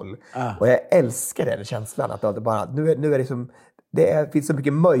samma håll. Och jag älskar den känslan att det bara nu är det liksom, finns så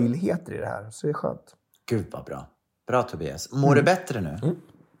mycket möjligheter i det här, så det är skönt. Gud vad bra. Bra, Tobias. Mår du bättre nu?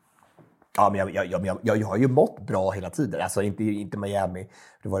 Ja, men jag har ju mått bra hela tiden. Alltså inte Miami,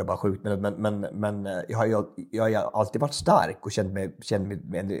 det var det bara sjukt. Men jag har alltid varit stark och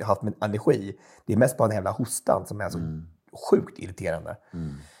haft min energi. Det är mest bara den jävla hostan som är så sjukt irriterande.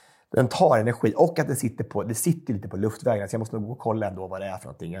 Den tar energi, och att det sitter lite på luftvägarna. Så jag måste nog gå och kolla ändå vad det är för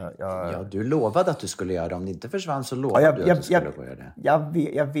någonting. Ja, du lovade att du skulle göra det. Om det inte försvann så lovade du att du skulle göra det.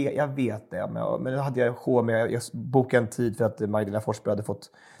 Jag vet det. Men då hade jag jag bokade en tid för att Magdalena Forsberg hade fått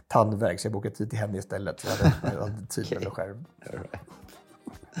tandvärk. Så jag bokade tid till henne istället. Så jag hade tid med mig själv.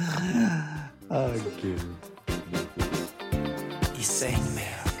 Gud. I säng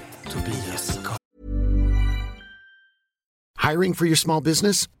med Tobias. Hiring for your small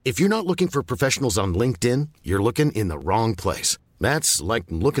business? If you're not looking for professionals on LinkedIn, you're looking in the wrong place. That's like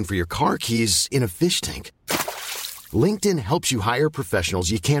looking for your car keys in a fish tank. LinkedIn helps you hire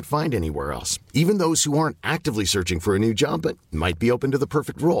professionals you can't find anywhere else, even those who aren't actively searching for a new job but might be open to the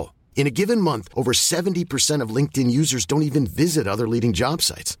perfect role. In a given month, over 70% of LinkedIn users don't even visit other leading job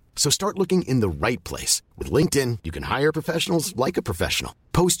sites. So start looking in the right place. With LinkedIn, you can hire professionals like a professional.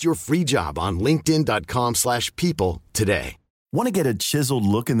 Post your free job on linkedin.com/people today. Want to get a chiseled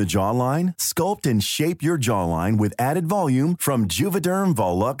look in the jawline? Sculpt and shape your jawline with added volume from Juvederm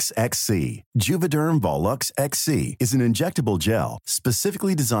Volux XC. Juvederm Volux XC is an injectable gel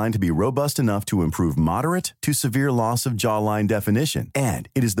specifically designed to be robust enough to improve moderate to severe loss of jawline definition. And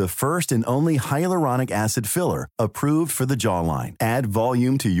it is the first and only hyaluronic acid filler approved for the jawline. Add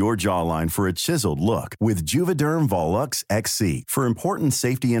volume to your jawline for a chiseled look with Juvederm Volux XC. For important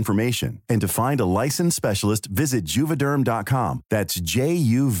safety information and to find a licensed specialist, visit Juvederm.com. That's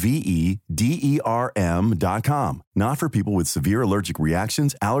Juvederm.com. Not for people with severe allergic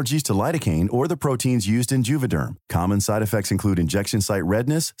reactions, allergies to lidocaine, or the proteins used in Juvederm. Common side effects include injection site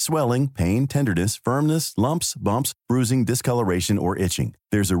redness, swelling, pain, tenderness, firmness, lumps, bumps, bruising, discoloration, or itching.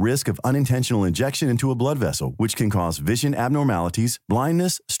 There's a risk of unintentional injection into a blood vessel, which can cause vision abnormalities,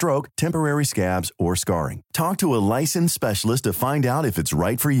 blindness, stroke, temporary scabs, or scarring. Talk to a licensed specialist to find out if it's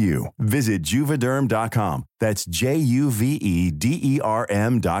right for you. Visit Juvederm.com. That's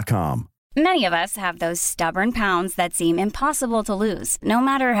Juvederm.com. Many of us have those stubborn pounds that seem impossible to lose, no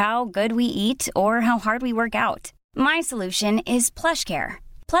matter how good we eat or how hard we work out. My solution is PlushCare.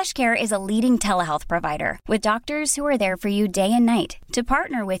 PlushCare is a leading telehealth provider with doctors who are there for you day and night to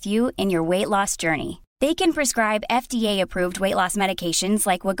partner with you in your weight loss journey. They can prescribe FDA-approved weight loss medications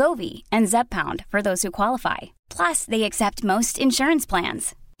like Wegovy and Zepbound for those who qualify. Plus, they accept most insurance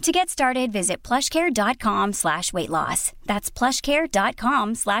plans. To get started, visit plushcare.com/weightloss. That's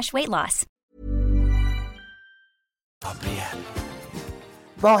plushcare.com/weightloss.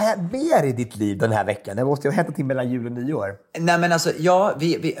 Vad har hänt mer i ditt liv den här veckan? Det måste ju ha hänt till mellan jul och nyår. Nej, men alltså, ja,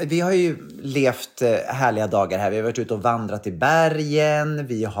 vi har ju levt härliga dagar här. Vi har varit ute och vandrat i bergen.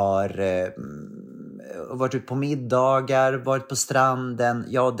 Vi har varit ute på middagar, varit på stranden.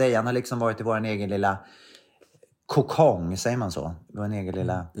 Jag och Dejan har liksom varit i vår egen lilla kokong, säger man så? Vår egen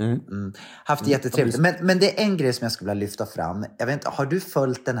lilla... Haft jättetrevligt. Men det är en grej som jag skulle vilja lyfta fram. Jag vet inte, har du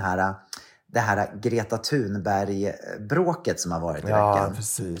följt det här Greta Thunberg-bråket som har varit i veckan? Ja,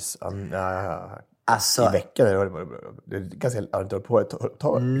 precis. Alltså, i veckan? Det är ganska på ett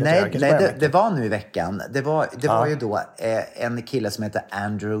tag. Nej, det var nu i veckan. Det var ju då en kille som heter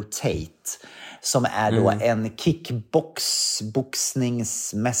Andrew Tate, som är då en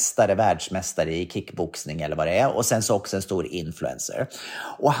boxningsmästare, världsmästare i kickboxning eller vad det är. Och sen så också en stor influencer.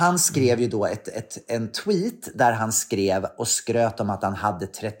 Och han skrev ju då en tweet där han skrev och skröt om att han hade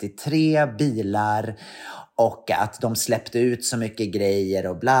 33 bilar och att de släppte ut så mycket grejer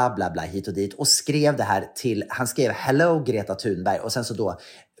och bla bla bla hit och dit. Och skrev det här han skrev Hello Greta Thunberg, och sen så då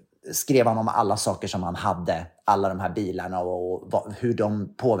skrev han om alla saker som han hade, alla de här bilarna och hur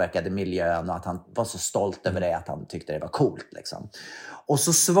de påverkade miljön, och att han var så stolt över det, att han tyckte det var coolt liksom. Och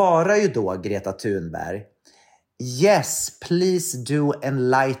så svarar ju då Greta Thunberg: Yes, please do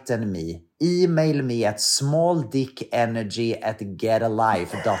enlighten me. Email me at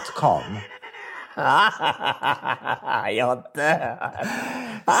smalldickenergy@getalife.com. Jag dör.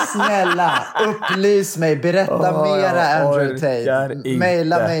 Snälla, upplys mig. Berätta mera, Andrew Tate.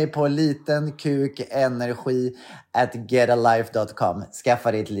 Maila mig på litenkuk.energy@getalife.com.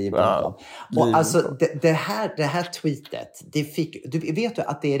 Skaffa ditt liv. Och alltså, det här tweetet, du vet ju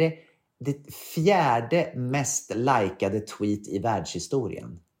att det är det fjärde mest likade tweet i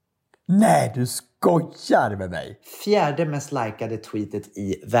världshistorien. Nej, du skojar med mig. Fjärde mest likade tweetet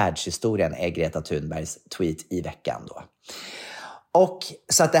i världshistorien är Greta Thunbergs tweet i veckan då. Och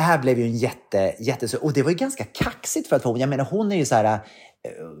så att det här blev ju en jätte och det var ju ganska kaxigt för att jag menar, hon är ju så här,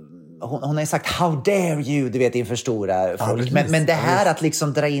 hon har ju sagt how dare you, du vet, inför stora folk. Men det här att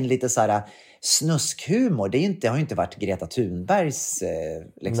liksom dra in lite så här snuskhumor, det har ju inte varit Greta Thunbergs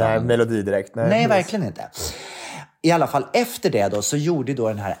liksom, nej, melodi direkt. Nej, verkligen inte. I alla fall efter det då, så gjorde då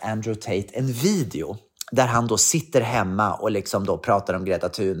den här Andrew Tate en video där han då sitter hemma och liksom då pratar om Greta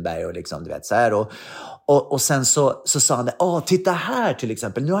Thunberg och liksom, du vet, så här, och sen så sa han det: titta här till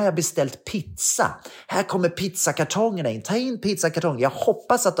exempel, nu har jag beställt pizza. Här kommer pizzakartongerna in. Ta in pizzakartonger. Jag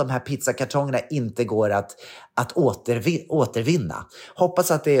hoppas att de här pizzakartongerna inte går att återvinna.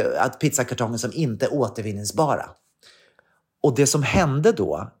 Hoppas att det är att pizzakartonger som inte är återvinningsbara. Och det som hände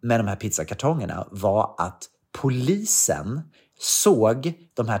då med de här pizzakartongerna var att polisen såg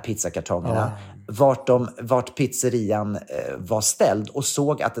de här pizzakartongerna, vart pizzerian var ställd, och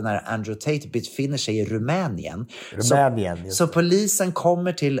såg att den här Andrew Tate befinner sig i Rumänien. Så polisen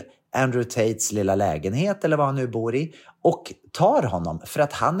kommer till Andrew Tates lilla lägenhet, eller vad han nu bor i, och tar honom för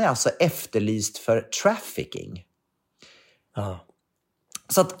att han är alltså efterlyst för trafficking.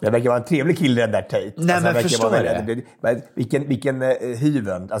 Så att, det verkar vara en trevlig kille den där Tate. Nej, men förstår det. Vilken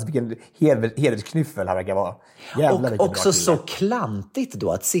hyvend, alltså vilken hedersknyffel han verkar vara. Jävlar, och också så klantigt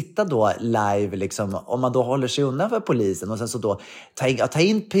då att sitta då live liksom, om man då håller sig undan för polisen och sen så då ta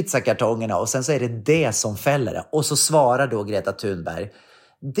in pizzakartongerna och sen så är det som fäller det. Och så svarar då Greta Thunberg: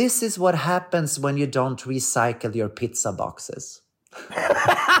 "This is what happens when you don't recycle your pizza boxes."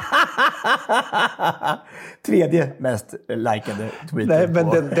 Tredje mest likade tweeten. Nej, men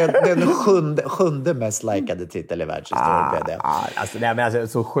den sjunde mest likade titel i världshistorien. Alltså, nej, men alltså,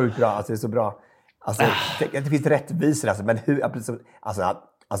 så sjukt bra. Alltså, det är så bra. Alltså, det finns rättvisor. Alltså, men hur...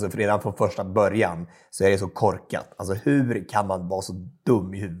 Alltså, för redan från första början så är det så korkat. Alltså, hur kan man vara så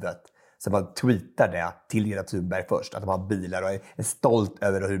dum i huvudet så man tweetar det till Greta Thunberg först? Att de har bilar och är stolt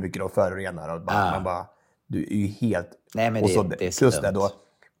över hur mycket de förorenar. Och man bara... Du är ju helt... Nej, men det är plus det då.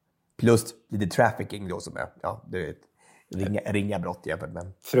 Plus lite trafficking då som är... Ja, det är ett ringa brott jämfört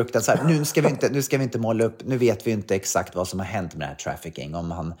med... Fruktansvärt. Nu ska vi inte måla upp... Nu vet vi inte exakt vad som har hänt med det här trafficking.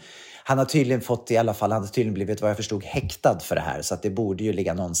 Om han har tydligen fått i alla fall... Han har tydligen blivit, vad jag förstod, häktad för det här. Så att det borde ju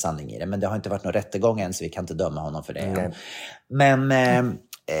ligga någon sanning i det. Men det har inte varit någon rättegång än, så vi kan inte döma honom för det. Mm. Men...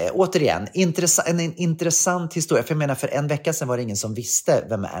 återigen, en intressant historia. För jag menar, för en vecka sedan var det ingen som visste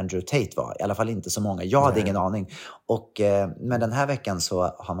vem Andrew Tate var. I alla fall inte så många. Jag hade ingen aning. Och med den här veckan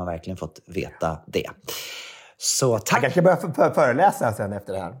så har man verkligen fått veta det. Så tack. Han kanske börjar föreläsa sen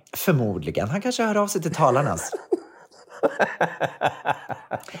efter det här. Förmodligen. Han kanske hör av sig till talarnas.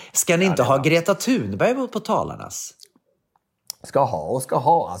 Ska ni inte ha Greta Thunberg på talarnas? Ska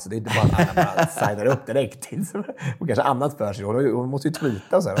ha. Alltså, det är inte bara att man signar upp direkt. Och kanske annat för sig. Hon måste ju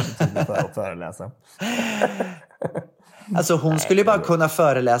tweeta och så här för att föreläsa. Alltså hon skulle ju bara kunna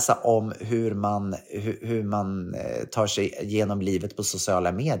föreläsa om hur man tar sig genom livet på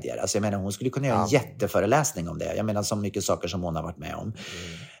sociala medier. Alltså jag menar, hon skulle kunna göra en jätteföreläsning om det. Jag menar, så mycket saker som hon har varit med om.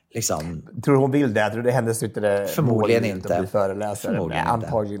 Liksom. Tror hon vill det? Jag tror det hennes yttre förmodligen inte. Att bli föreläsare. Förmodligen Nej,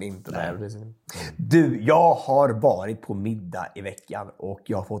 antagligen inte. Nej. Du, jag har varit på middag i veckan och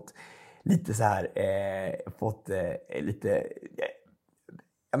jag har fått lite så här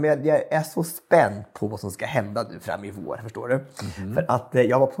jag är så spänd på vad som ska hända nu fram i vår, förstår du? Mm-hmm. För att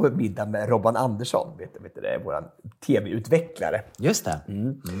jag var på middag med Robban Andersson, vet du, våran tv-utvecklare. Just det.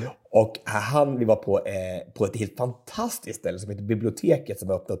 Och vi var på ett helt fantastiskt ställe som heter Biblioteket, som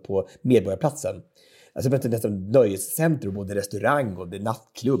har öppnat på Medborgarplatsen. Alltså det är nästan nöjescentrum, både restaurang och det är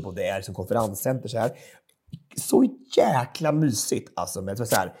nattklubb och det är som konferenscenter så här. Så jäkla mysigt alltså, men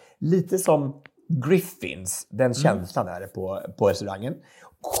så här, lite som Griffins, den känslan är det på restaurangen.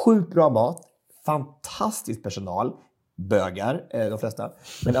 Sjukt bra mat, fantastisk personal, bögar de flesta,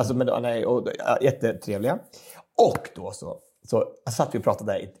 men jättetrevliga. Och då så satt vi och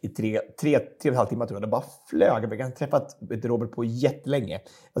pratade i tre och en halv timme, tror jag. Det bara flög. Jag har träffat Robert på jättelänge.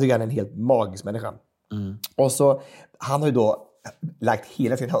 Jag tycker han är en helt magisk människa. Och så han har ju då lagt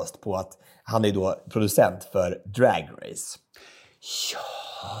hela sin höst på att han är då producent för Drag Race. Ja.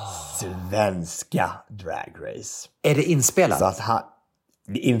 Svenska Drag Race. Är det inspelat? Så att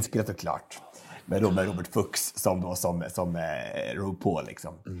det är inspelat och klart. Med Robert Fuchs som RuPaul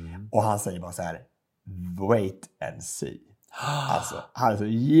liksom. Och han säger bara så här: wait and see. Alltså, han är så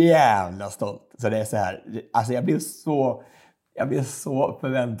jävla stolt. Så det är så här, alltså jag blir så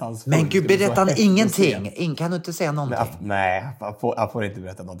förväntansfull. Men gud, berättar han ingenting? Kan du inte säga någonting? Nej, jag får inte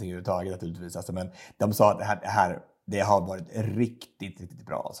berätta någonting överhuvudtaget naturligtvis. Alltså, men de sa att det har varit riktigt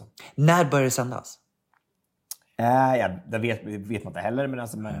bra. Alltså. När börjar det sändas? Det vet man inte heller,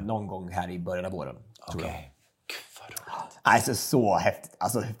 men någon gång här i början av våren. Okej. Gud vad roligt. Alltså så häftigt.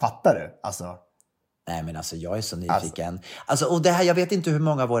 Alltså, fattar du? Alltså... Nej, men alltså jag är så nyfiken. Alltså, och det här, jag vet inte hur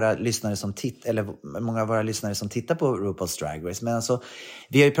många av våra lyssnare som tittar på RuPaul's Drag Race, men alltså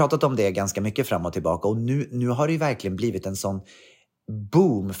vi har ju pratat om det ganska mycket fram och tillbaka, och nu har det ju verkligen blivit en sån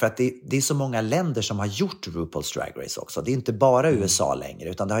boom, för att det är så många länder som har gjort RuPaul's Drag Race också. Det är inte bara USA längre,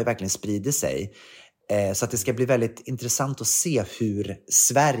 utan det har ju verkligen spridit sig. Så att det ska bli väldigt intressant att se hur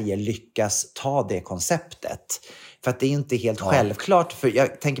Sverige lyckas ta det konceptet. För att det är inte helt självklart. För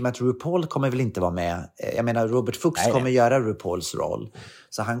jag tänker mig att RuPaul kommer väl inte vara med. Jag menar, Robert Fuchs kommer göra RuPauls roll.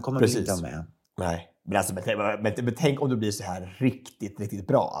 Så han kommer väl inte vara med. Nej, men alltså, men tänk om det blir så här riktigt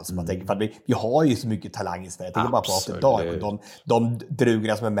bra. Alltså, man tänker, för att vi har ju så mycket talang i Sverige. Jag tänker bara på After Dark och de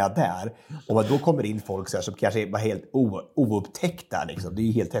drugorna som är med där. Och man då kommer in folk så här, som kanske var helt oupptäckta. Liksom. Det är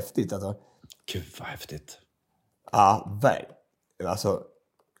ju helt häftigt. Alltså. Gud vad häftigt. Ja, verkligen. Alltså,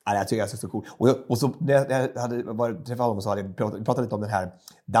 jag tycker det är så cool. Och så när jag hade träffat honom så hade vi pratat lite om den här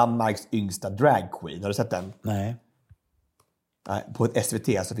Danmarks yngsta drag queen. Har du sett den? Nej. På ett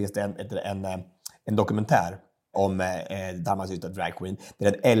SVT så finns det en dokumentär Danmarks yngsta drag queen. Det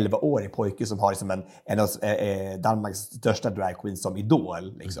är en 11-årig pojke som har liksom en av Danmarks största drag queens som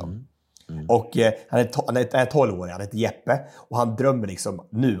idol. Liksom. Och han är 12-årig, han heter Jeppe. Och han drömmer liksom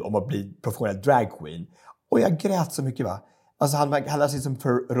nu om att bli professionell drag queen. Och jag grät så mycket, va? Alltså han kallar sig som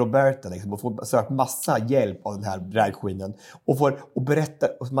för Roberta liksom, och får söka massa hjälp av den här dragqueenen. Och berätta,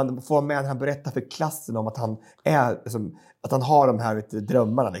 och man får med när han berättar för klassen om att han är liksom, att han har de här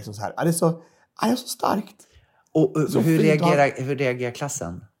drömmarna liksom så här. Det är så starkt. Och hur reagerar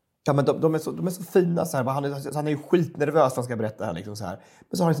klassen? Ja, men de är så fina så här. Han är ju skitnervös när han ska berätta här liksom så här.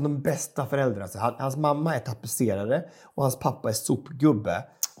 Men så har han liksom de bästa föräldrarna. Så hans mamma är tapetserare och hans pappa är sopgubbe.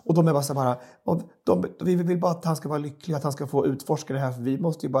 Och de är bara så här, vi vill bara att han ska vara lycklig, att han ska få utforska det här. För vi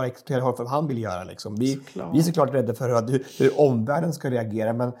måste ju bara acceptera honom för vad han vill göra. Liksom. Vi är såklart rädda för hur omvärlden ska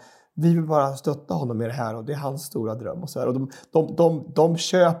reagera. Men vi vill bara stötta honom med det här. Och det är hans stora dröm. Och, så här. Och de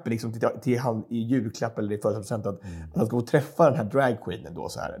köper liksom till han i julklapp eller i födelsedagspresent att han ska få träffa den här dragqueenen då.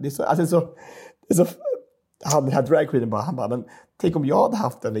 Så här. Det är så den här dragqueenen han bara, men tänk om jag hade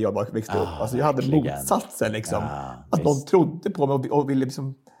haft den när jag bara växte upp. Alltså jag hade motsatsen liksom. Att någon trodde på mig och ville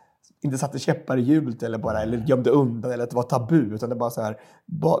liksom inte satte käppar i hjulet eller gömde undan eller att det var tabu, utan det bara så här,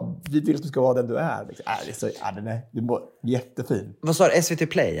 vi vill att du ska vara den du är. Liksom. Du är jättefin. Vad sa du, SVT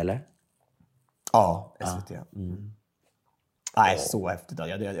Play eller? Ja, SVT. Nej, så häftigt. Jag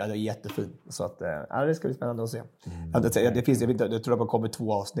är jättefin. Så att, det ska bli spännande att se. Det finns, jag tror att det kommer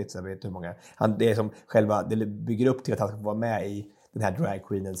 2 avsnitt, så jag vet inte hur många. Det är som själva, det bygger upp till att han ska få vara med i den här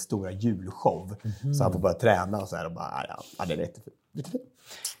dragqueenens stora julshow. Så han får börja träna och så här och bara, det är jättefint.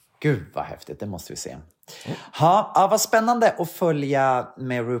 Gud vad häftigt, det måste vi se. Vad spännande att följa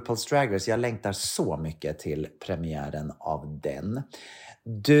med RuPaul's Drag Race. Jag längtar så mycket till premiären av den.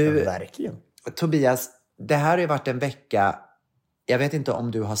 Verkligen. Tobias, det här har ju varit en vecka. Jag vet inte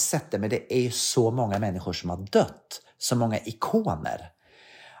om du har sett det, men det är ju så många människor som har dött. Så många ikoner.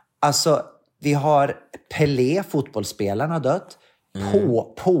 Alltså, vi har Pelé, fotbollsspelaren, har dött.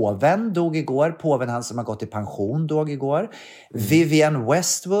 Påven dog igår. Påven, han som har gått i pension, dog igår. Vivienne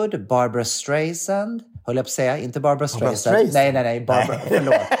Westwood, Barbra Streisand, höll jag på att säga, inte Barbra Streisand. Nej, Barbra,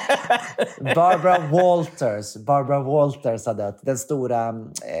 förlåt. Barbara Walters har dött. Den stora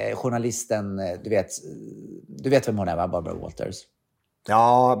journalisten, du vet vem hon är, va? Barbara Walters.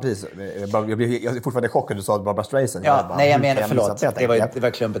 Ja, precis. Jag är fortfarande chockad du sa Barbra Streisand. Jag menar, förlåt. Det var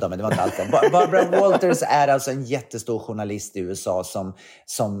klumpigt av mig, det var inte allt det. Barbara Walters är alltså en jättestor journalist i USA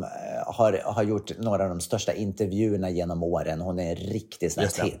som har gjort några av de största intervjuerna genom åren. Hon är en riktig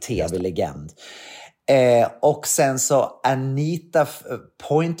tv-legend. Och sen så Anita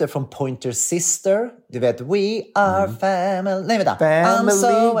Pointer från Pointer Sister. Du vet, we are family. Nej, vänta.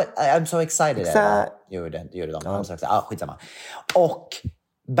 I'm so excited. Gjorde de. Skitsamma. Och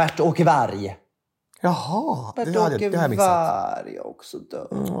Bert-Åke Varg. Jaha. Bert-Åke Varg också dött.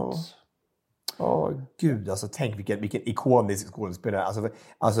 Gud, alltså tänk vilken ikonisk skådespelare.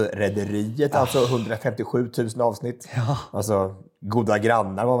 Alltså Rederiet, alltså 157 000 avsnitt. Ja. Alltså Goda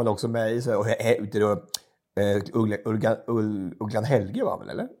grannar var väl också med i. Och Ugglan Helge var väl,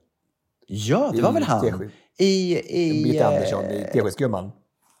 eller? Ja, det var väl han. Birgitta Andersson i Teskedsgumman.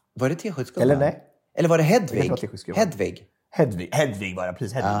 Var det Teskedsgumman? Eller nej? Eller var det Hedvig? Hedvig var det,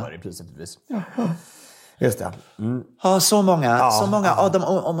 precis. Hedvig var det, precis. Just det. Så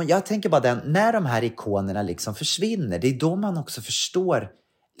många. Jag tänker bara när de här ikonerna liksom försvinner, det är då man också förstår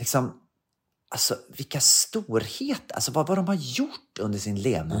liksom, alltså vilka storhet, alltså vad de har gjort under sin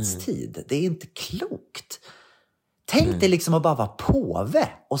levnadstid. Det är inte klokt. Tänk dig liksom att bara vara påve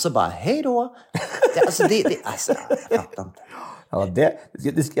och så bara, hej då. Jag fattar inte. Ja,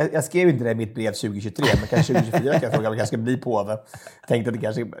 jag skrev inte det i mitt brev 2023, men kanske 2024 kan jag fråga om jag kanske ska bli påve. Tänkte att det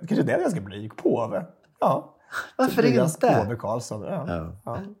kanske det jag ska bli, påve. Ja. Varför inte? Påve Karlsson.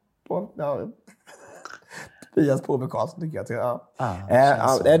 Tobias Påve Karlsson tycker jag.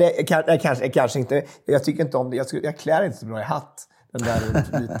 Kanske inte. Jag tycker inte om det. Jag klär inte så bra i hatt. Den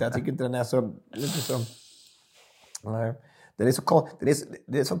där vita. Jag tycker inte den är så... Nej. Det är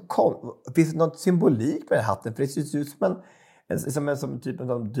så finns det någon symbolik med den hatten? För det ser ut som en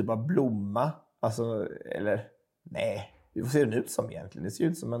typ av blomma. Alltså, eller... Nej. Vad ser den ut som egentligen? Det ser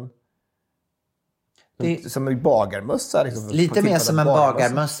ut som som en bagarmössa. Liksom, lite mer som en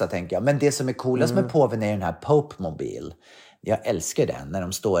bagarmössa, tänker jag. Men det som är coolast med påven är den här Pope-mobil. Jag älskar den. När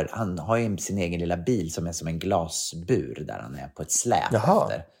de står, han har ju sin egen lilla bil som är som en glasbur där han är på ett släp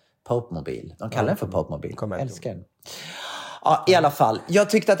efter. Pope-mobil. De kallar den för Pope-mobil. Jag älskar den. Ja, i alla fall. Jag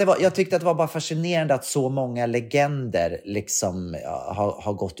tyckte att det var bara fascinerande att så många legender liksom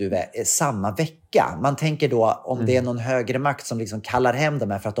har gått ur samma vecka. Man tänker då om det är någon högre makt som liksom kallar hem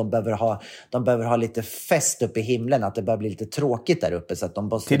dem här för att de behöver ha lite fest uppe i himlen, att det börjar bli lite tråkigt där uppe. Så att de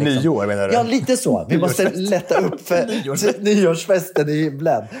måste, till nyår menar du? Ja, lite så. Vi måste lätta upp för nyårsfesten i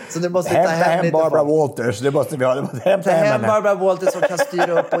himlen. Så nu måste ta hem lite Barbara folk. Walters, det måste vi ha. Ta hem Barbara Walters som kan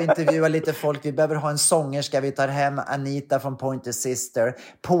styra upp och intervjua lite folk. Vi behöver ha en sångerska. Vi tar hem Anita från Pointer Sister.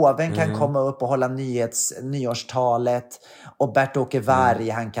 Påven kan komma upp och hålla nyårstalet. Och Bert-Åke Varg,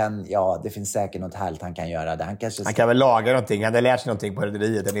 han kan, det finns säkert något härligt han kan göra där. Han kan väl laga någonting. Han har lärt sig någonting på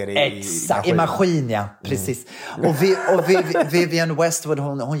rederiet där nere i maskin, ja. Precis. Och Vivienne Westwood,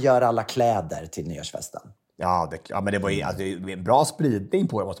 hon gör alla kläder till nyårsfesten. Ja, men det var en bra spridning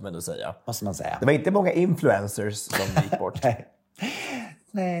på det, måste man ändå säga. Måste man säga. Det var inte många influencers som gick bort.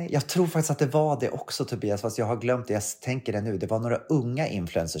 Nej, jag tror faktiskt att det var det också, Tobias. Fast jag har glömt det. Jag tänker det nu. Det var några unga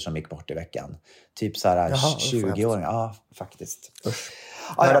influencers som gick bort i veckan. Typ så här 20-åringar. Ja, faktiskt.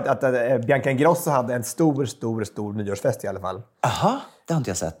 Att Bianca Ingrosso hade en stor nyårsfest i alla fall. Aha, det har inte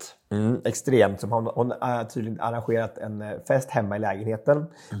jag sett. Extremt. Som hon har tydligen arrangerat en fest hemma i lägenheten.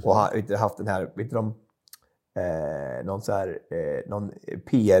 Och har haft den här, vet du, någon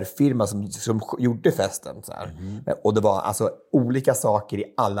PR-firma som gjorde festen så här. Och det var alltså olika saker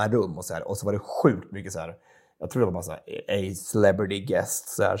i alla rum och så här, och så var det sjukt mycket så här. Jag tror det var massa celebrity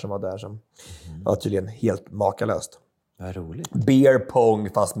guests så här, som var där som var tydligen helt makalöst. Vad roligt. Beer pong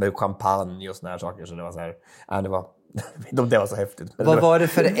fast med champagne och såna här saker, så det var så här, det var så häftigt. Men vad var det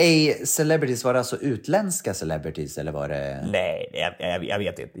för celebrities? Var det alltså utländska celebrities eller var det? Nej, jag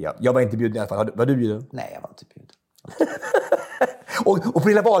vet inte. Jag var inte bjuden i alla fall. Var du bjuden? Nej, jag var inte bjuden. och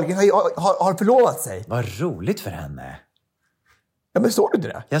Pernilla Wahlgren har förlovat sig. Vad roligt för henne. Ja, men såg du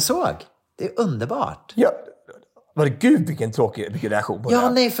det? Jag såg. Det är underbart. Ja. Var det gud vilken reaktion på det? Ja,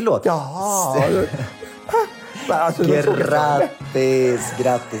 nej, förlåt. Jaha. Alltså,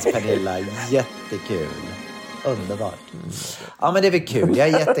 Grattis Pernilla. Jättekul. Underbart. Ja, men det är väl kul. Jag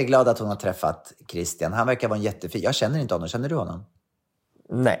är jätteglad att hon har träffat Christian. Han verkar vara en jättefin. Jag känner inte honom. Känner du honom?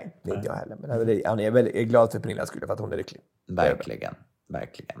 Nej, det är inte jag heller. Men jag är väldigt glad för Pernillas skull, för att hon är lycklig. Verkligen.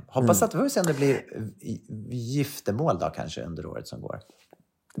 Hoppas att vi får se om det blir giftermål då kanske under året som går.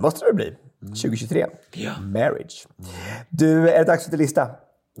 Det måste det bli. 2023. Ja. Marriage. Du, är det dags för din lista?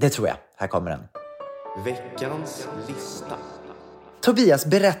 Det tror jag. Här kommer den. Veckans lista. Tobias,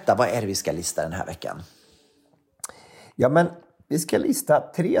 berätta, vad är det vi ska lista den här veckan? Ja, men vi ska lista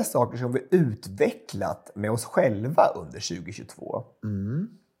 3 saker som vi utvecklat med oss själva under 2022.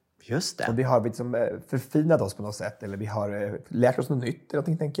 Just det. Och det har vi liksom förfinat oss på något sätt. Eller vi har lärt oss något nytt eller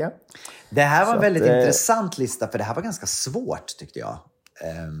någonting, tänker jag. Det här var en väldigt intressant lista. För det här var ganska svårt, tyckte jag.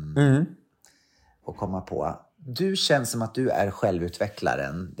 Att komma på. Du känns som att du är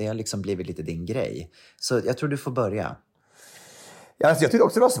självutvecklaren. Det har liksom blivit lite din grej. Så jag tror du får börja. Ja, alltså jag tyckte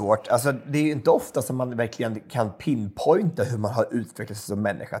också det var svårt. Alltså, det är ju inte ofta som man verkligen kan pinpointa hur man har utvecklats som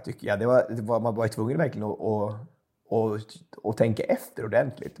människa, tycker jag. Man var tvungen verkligen att tänka efter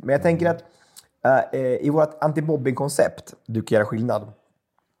ordentligt. Men jag tänker att i vårt antimobbing-koncept, du kan göra skillnad,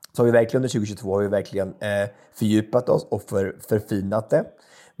 så har vi verkligen under 2022 har vi verkligen fördjupat oss och förfinat det.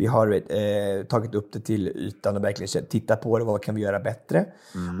 Vi har tagit upp det till ytan och verkligen tittat på det. Vad kan vi göra bättre?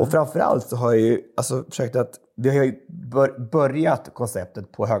 Och framförallt så har jag ju försökt att vi har ju börjat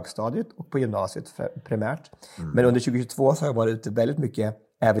konceptet på högstadiet och på gymnasiet primärt. Men under 2022 så har jag varit ute väldigt mycket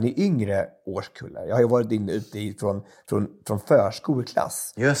även i yngre årskullar. Jag har ju varit inne ute från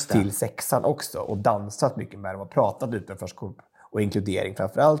förskoleklass till 6:an också och dansat mycket med dem och pratat utan förskol och inkludering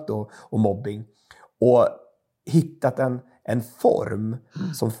framförallt och mobbing. Och hittat en form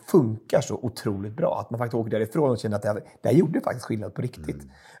som funkar så otroligt bra. Att man faktiskt åker därifrån och känner att det här gjorde faktiskt skillnad på riktigt.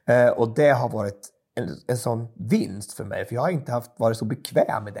 Och det har varit en sån vinst för mig. För jag har inte varit så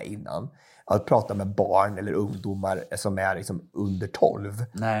bekväm med det innan. Att prata med barn eller ungdomar som är liksom under 12.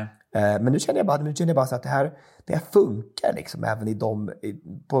 Nej. Men nu känner jag bara så att det här funkar liksom. Även i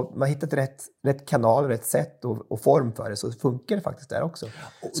man har hittat rätt kanal, rätt sätt och form för det. Så funkar det faktiskt där också.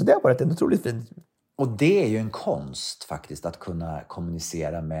 Så det har varit en otroligt fin. Och det är ju en konst faktiskt, att kunna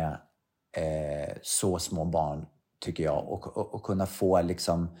kommunicera med så små barn, tycker jag. Och kunna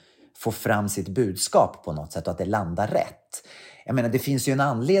få fram sitt budskap på något sätt och att det landar rätt. Jag menar, det finns ju en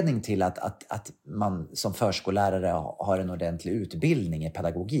anledning till att man som förskollärare har en ordentlig utbildning i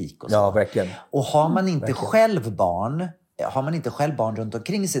pedagogik. Och så. Ja, verkligen. Och har man inte själv barn runt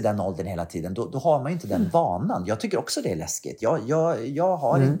omkring sig i den åldern hela tiden, då har man ju inte den vanan. Jag tycker också det är läskigt. Jag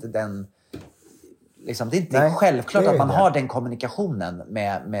har inte den... Liksom, det är inte självklart att man har den kommunikationen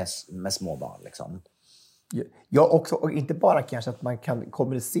med små barn. Liksom. Ja, också, och inte bara kanske att man kan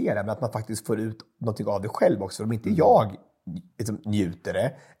kommunicera, men att man faktiskt får ut någonting av det själv också. Om inte jag liksom njuter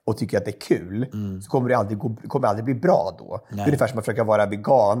det och tycker att det är kul, så kommer det aldrig bli bra då. Det är ungefär som att försöka vara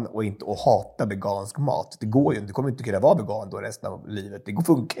vegan och hata vegansk mat. Det går ju inte. Du kommer inte kunna vara vegan då resten av livet. Det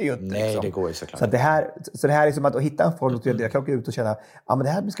funkar ju inte. Nej, liksom. det går ju såklart. Så det här är som att hitta en form att jag kan åka ut och känna men det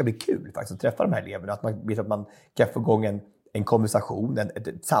här ska bli kul faktiskt, att träffa de här eleverna. Att man vet att man kan få igång en konversation,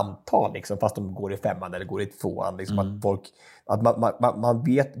 ett samtal liksom, fast de går i 5:an eller går i 2:an. Liksom, att man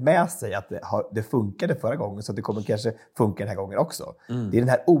vet med sig att det funkade förra gången, så att det kommer kanske funka den här gången också. Det är den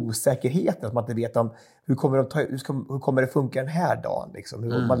här osäkerheten, att man inte vet om hur kommer det funka den här dagen.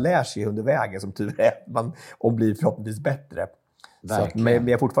 Liksom. Man lär sig under vägen, som tur är, och blir förhoppningsvis bättre. Så att, men jag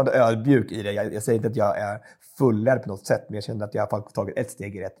är fortfarande ödmjuk i det. Jag säger inte att jag är fullärd på något sätt, men jag känner att jag har tagit ett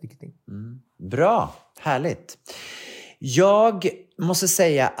steg i rätt riktning. Bra, härligt. Jag måste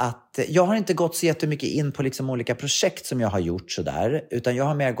säga att jag har inte gått så jättemycket in på liksom olika projekt som jag har gjort sådär, utan jag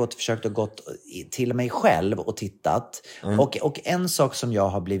har mer försökt att gått till mig själv och tittat. Och en sak som jag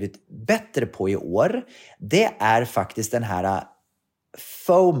har blivit bättre på i år, det är faktiskt den här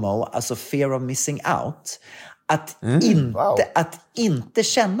FOMO, alltså fear of missing out. Att inte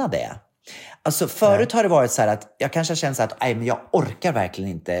känna det. Alltså förut har det varit så här att jag kanske har känt så att men jag orkar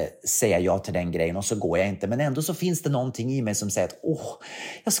verkligen inte säga ja till den grejen, och så går jag inte. Men ändå så finns det någonting i mig som säger att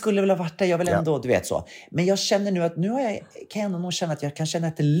jag skulle vilja varit där, jag vill ändå, du vet så. Men jag känner nu att kan jag nog känna att jag kan känna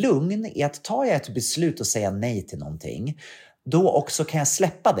ett lugn i att tar jag ett beslut och säga nej till någonting, då också kan jag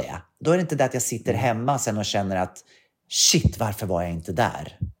släppa det. Då är det inte det att jag sitter hemma sen och känner att shit, varför var jag inte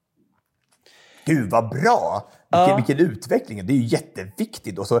där? Gud, vad bra! Vilken utveckling. Det är ju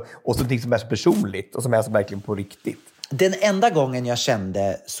jätteviktigt. Och så någonting som är så personligt och som är så verkligen på riktigt. Den enda gången jag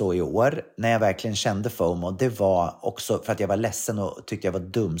kände så i år, när jag verkligen kände FOMO, det var också för att jag var ledsen och tyckte jag var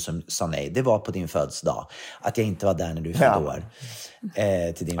dum som sa nej. Det var på din födsdag. Att jag inte var där när du fyllde år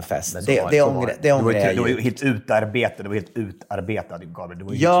till din fest. Det ångrar jag. Du var ju helt utarbetad. Du var helt utarbetad, Gabriel. Du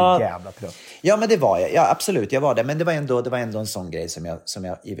var ju så jävla trött. Ja, men det var jag. Ja, absolut, jag var det. Men det var ändå en sån grej som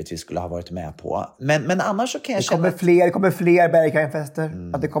jag givetvis skulle ha varit med på. Men annars så kan jag känna... Det kommer fler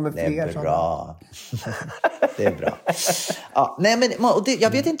Berghain-fester. Att det kommer fler. Det är bra. Det är bra. Ja, nej, men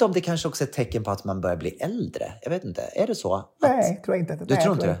jag vet inte om det kanske också är ett tecken på att man börjar bli äldre. Jag vet inte. Är det så? Nej, tror jag inte. Du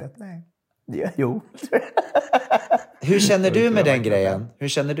tror inte det? Nej. Jo. Hur känner du med den grejen? Hur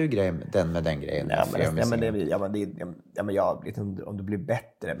känner du med den grejen? Jag vet inte om det blir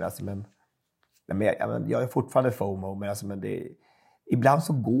bättre. Jag är fortfarande FOMO. Men ibland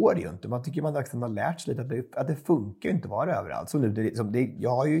så går det ju inte. Man tycker man har lärt sig lite att det funkar ju inte att vara överallt. Så nu,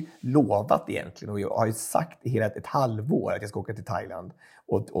 jag har ju lovat egentligen, och jag har ju sagt hela ett halvår att jag ska åka till Thailand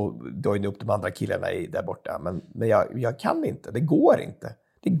och dra upp de andra killarna där borta. Men jag kan inte. Det går inte.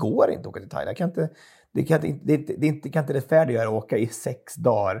 Det går inte att åka till Thailand. Det kan inte rättfärdiggöra att åka i 6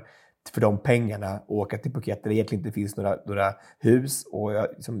 dagar för de pengarna och åka till Phuket där det egentligen inte finns några hus. Och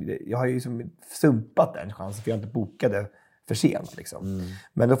jag har ju sumpat den chansen, för jag inte bokade för sent. Liksom.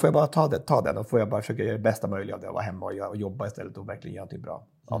 Men då får jag bara ta den. Då får jag bara försöka göra det bästa möjliga av det och vara hemma och jobba istället och verkligen göra någonting bra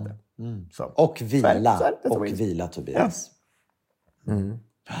av det. Så. Och vila, Tobias. Ja.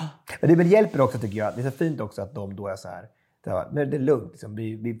 Men det hjälper också, tycker jag. Det är så fint också att de då är så här. Men det är lugnt. Liksom.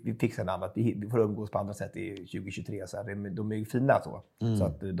 Vi fixar namn. Vi får umgås på andra sätt i 2023. Så här. De är ju fina så. Så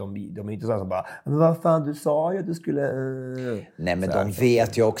att de är inte sådana som bara, men vad fan, du sa ju att du skulle... Nej, men de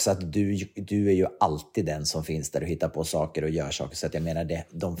vet ju också att du är ju alltid den som finns där och hittar på saker och gör saker. Så att jag menar,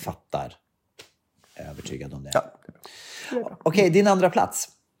 de fattar. Jag är övertygad om det. Ja, Okej, din andra plats.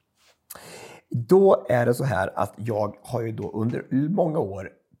 Då är det så här att jag har ju då under många år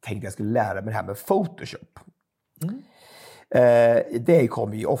tänkt att jag skulle lära mig det här med Photoshop. Det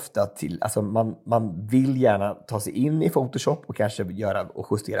kommer ju ofta till, alltså man vill gärna ta sig in i Photoshop och kanske göra och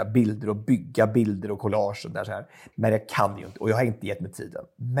justera bilder och bygga bilder och collage och där så här. Men jag kan ju inte, och jag har inte gett mig tiden.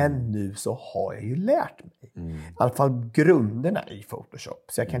 Men nu så har jag ju lärt mig. I alla fall grunderna i Photoshop.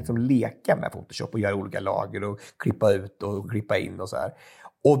 Så jag kan liksom leka med Photoshop och göra olika lager och klippa ut och klippa in och så här.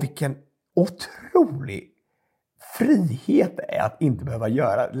 Och vilken otrolig frihet är att inte behöva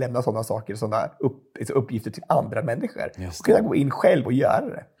lämna sådana saker, sådana uppgifter till andra människor. Och kunna gå in själv och göra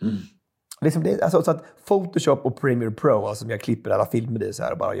det. Alltså, så att Photoshop och Premiere Pro, alltså, som jag klipper alla filmer i så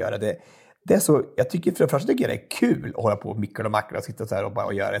här och bara göra det. Det är så, jag tycker för det första tycker jag det är kul att hålla på och mikra och makra och sitta så här och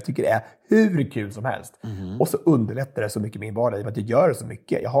bara göra det. Jag tycker det är hur kul som helst. Och så underlättar det så mycket min vardag i och med att jag gör så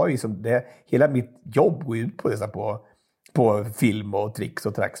mycket. Jag har ju hela mitt jobb går ut på det så här, på film och tricks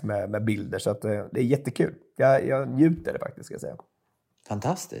och tracks med bilder. Så att det är jättekul. Jag njuter det faktiskt, ska jag säga.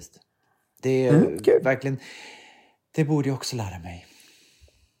 Fantastiskt. Det är verkligen... Det borde jag också lära mig.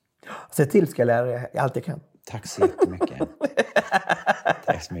 Se till, ska jag lära dig allt jag kan. Tack så jättemycket.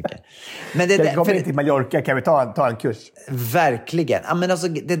 Tack så mycket. Men det kommer inte till Mallorca, kan vi ta en kurs? Verkligen. Ja, men alltså,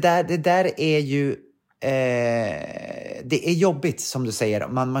 det där är ju... det är jobbigt, som du säger.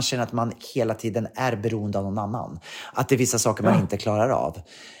 Man känner att man hela tiden är beroende av någon annan. Att det är vissa saker man inte klarar av.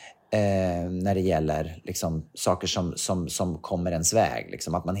 När det gäller liksom, saker som kommer ens väg.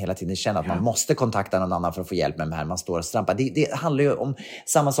 Liksom, att man hela tiden känner att man måste kontakta någon annan för att få hjälp med det här. Man står och strampar. Det handlar ju om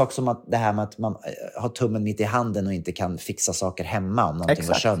samma sak som att det här med att man har tummen mitt i handen och inte kan fixa saker hemma om någonting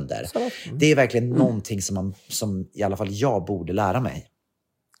går sönder. Det är verkligen någonting som i alla fall jag borde lära mig.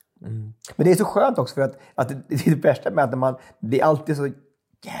 Men det är så skönt också för att det är det värsta med att det är alltid så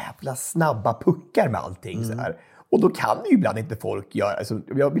jävla snabba puckar med allting så här. Och då kan ju ibland inte folk göra, alltså,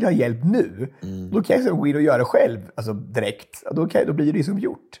 jag vill ha hjälp nu. Då kan jag gå in och göra det själv, alltså direkt. Då blir det som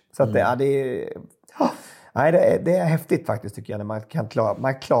gjort. Så att det är häftigt faktiskt tycker jag, när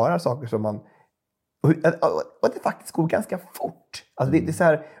man klarar saker som man... Och det faktiskt går ganska fort. Alltså det är så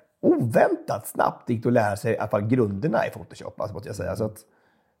här oväntat snabbt gick att lära sig i alla fall grunderna i Photoshop, alltså, måste jag säga.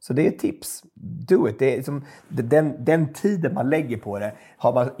 Så det är ett tips. Do it. Det är som, den tiden man lägger på det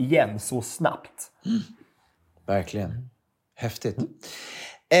har man igen så snabbt. Verkligen. Häftigt.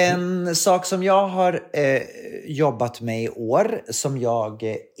 En sak som jag har jobbat med i år som jag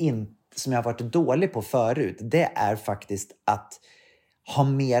har varit dålig på förut, det är faktiskt att ha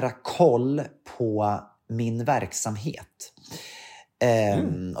mera koll på min verksamhet.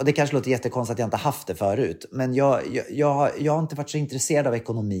 Och det kanske låter jättekonstigt att jag inte haft det förut. Men jag har inte varit så intresserad av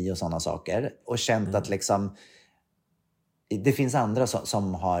ekonomi och sådana saker. Och känt att liksom... Det finns andra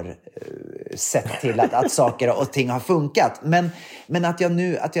som har sett till att saker och ting har funkat. Men att jag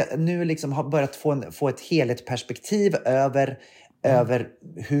nu liksom har börjat få ett helhetsperspektiv över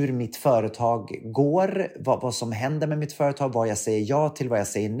hur mitt företag går, vad som händer med mitt företag, vad jag säger ja till, vad jag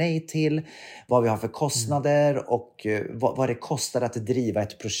säger nej till, vad vi har för kostnader och vad det kostar att driva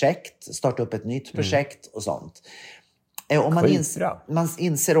ett projekt, starta upp ett nytt projekt och sånt. Och man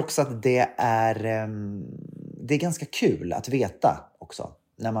inser också att det är ganska kul att veta också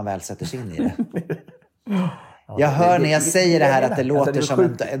när man väl sätter sig in i det. Jag hör när jag säger det här att det låter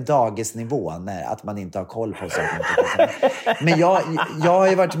som en dagisnivå, att man inte har koll på saker. Men jag har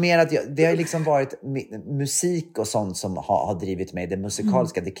ju varit mer att det har liksom varit musik och sånt som har drivit mig, det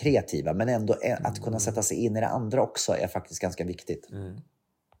musikaliska, det kreativa, men ändå att kunna sätta sig in i det andra också är faktiskt ganska viktigt.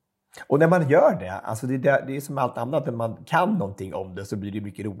 Och när man gör det, alltså det är som allt annat, när man kan någonting om det så blir det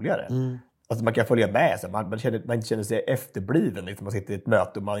mycket roligare. Alltså man kan följa med, så man inte känner sig efterbliven. Liksom man sitter i ett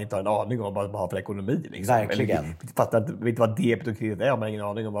möte och man inte har en aning om vad man har för ekonomi. Liksom. Verkligen. Vet inte vad debet och kredit är, man har ingen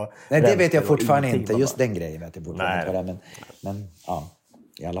aning om vad... Nej, det vet jag fortfarande inte. Just den grejen vet jag fortfarande inte vad det är. Men ja,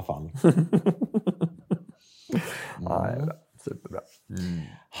 i alla fall. Ja, det är bra. Superbra.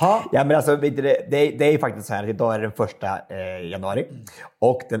 Ja, men alltså, det är faktiskt så här, idag är det den 1 januari.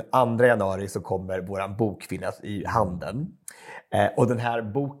 Och den 2 januari så kommer våran bok finnas i handeln. Och den här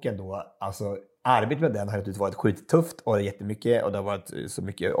boken då, alltså arbetet med den har naturligtvis varit skittufft och det är jättemycket, och det har varit så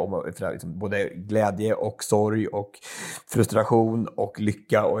mycket om liksom, både glädje och sorg och frustration och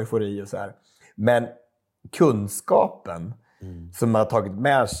lycka och eufori och så här. Men kunskapen som man har tagit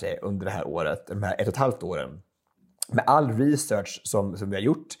med sig under det här året, de här 1,5 åren, med all research som vi har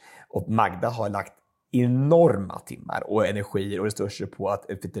gjort, och Magda har lagt enorma timmar och energi och resurser på att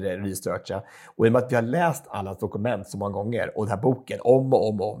researcha. Och i och med att vi har läst alla dokument så många gånger och den här boken om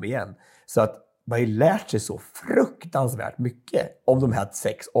och om igen, så att man har ju lärt sig så fruktansvärt mycket om de här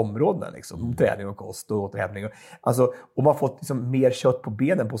 6 områdena. Liksom. Träning och kost och återhämtning. Alltså, och man har fått liksom mer kött på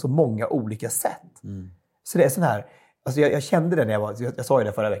benen på så många olika sätt. Så det är sån här... Alltså jag kände det när jag sa ju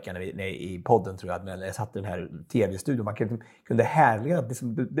det förra veckan när i podden, tror jag, när jag satt i den här tv-studion. Man kunde härleda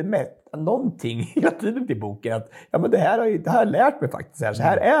det med någonting hela tiden till boken. Att ja, men det här har jag lärt mig faktiskt. Så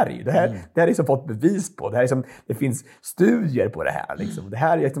här är det ju. Det här har liksom fått bevis på. Det finns studier på det här. Liksom. Det här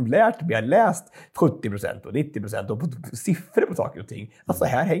har jag liksom lärt mig. Jag har läst 70% och 90% och siffror på saker och ting. Alltså det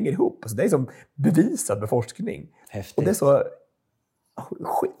här hänger ihop. Alltså, det är som bevisat med forskning. Häftigt. Och det är så...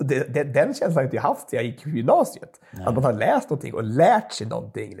 Den känslan har jag inte haft sedan jag gick i gymnasiet. Nej. Att man har läst någonting och lärt sig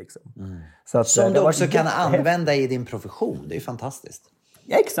någonting. Liksom. Så att, som du också kan använda i din profession. Det är ju fantastiskt.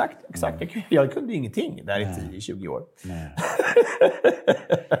 Ja, exakt. Jag kunde ingenting där i 10-20 år.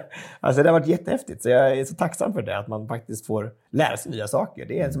 Alltså det har varit jättehäftigt. Så jag är så tacksam för det. Att man faktiskt får lära sig nya saker.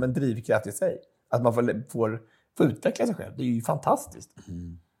 Det är som en drivkraft i sig. Att man får utveckla sig själv. Det är ju fantastiskt.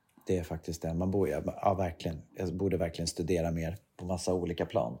 Det är faktiskt det. Man verkligen. Jag borde verkligen studera mer på massa olika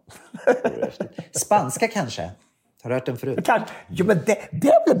plan. Spanska kanske. Har du hört den förut? Jo, men det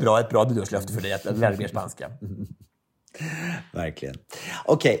är väl ett bra nyårslöfte för dig att lära mer spanska. Verkligen.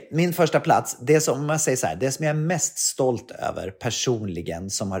 Okej, min första plats. Det som jag säger så här, det som jag är mest stolt över personligen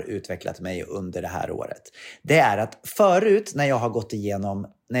som har utvecklat mig under det här året. Det är att förut när jag har gått igenom,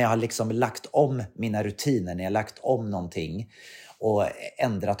 när jag har liksom lagt om mina rutiner, när jag har lagt om någonting och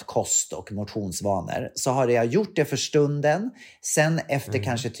ändrat kost och motionsvanor, så har jag gjort det för stunden. Sen efter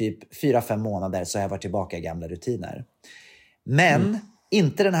kanske typ 4-5 månader så har jag varit tillbaka i gamla rutiner. Men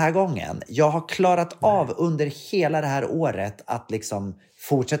inte den här gången. Jag har klarat av under hela det här året att liksom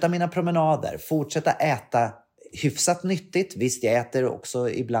fortsätta mina promenader, fortsätta äta hyfsat nyttigt. Visst, jag äter också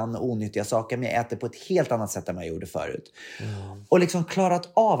ibland onyttiga saker, men jag äter på ett helt annat sätt än jag gjorde förut. Och liksom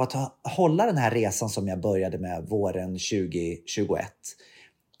klarat av att hålla den här resan som jag började med våren 2021.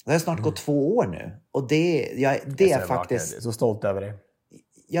 Det har snart gått 2 år nu. Och det är faktiskt... Jag är så stolt över det.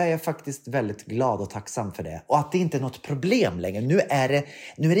 Jag är faktiskt väldigt glad och tacksam för det. Och att det inte är något problem längre. Nu är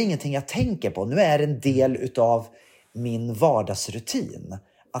det ingenting jag tänker på. Nu är det en del utav min vardagsrutin.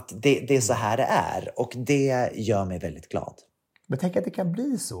 Att det är så här det är. Och det gör mig väldigt glad. Men tänk att det kan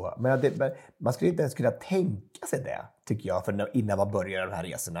bli så. Men man skulle inte ens kunna tänka sig det, tycker jag, innan man börjar de här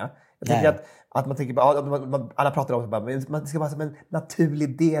resorna. Jag tänker att man tänker, alla pratar om att det ska vara som en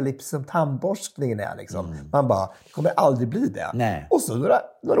naturlig del som tandborstningen är. Liksom. Man bara, det kommer aldrig bli det. Nej. Och så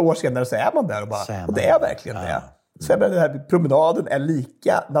några år senare så är man där och det är verkligen det. Så den här promenaden är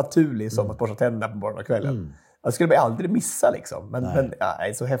lika naturlig som att borsta tänderna på morgonen och kvällen. Det skulle man aldrig missa liksom. Men det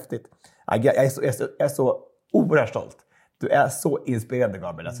är så häftigt. Jag är så oerhört stolt. Du är så inspirerande,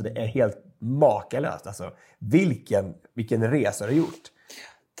 Gabriel. Alltså, det är helt makalöst. Alltså, vilken resa du har gjort.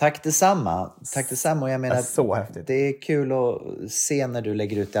 Tack detsamma. Och jag menar, så häftigt. Det är kul att se när du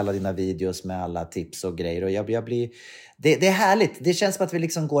lägger ut alla dina videos med alla tips och grejer. Och jag blir... Det är härligt. Det känns som att vi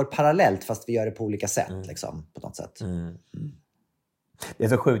liksom går parallellt fast vi gör det på olika sätt. Liksom, på något sätt. Det är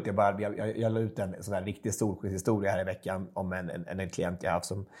så sjukt. Jag la ut en sån här riktig solskenshistoria här i veckan om en klient jag haft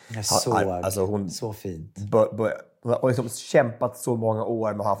som... Så fint. Hon har liksom kämpat så många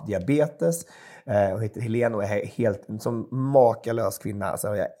år med att ha haft diabetes. Hon heter Helene och är helt en sån makalös kvinna.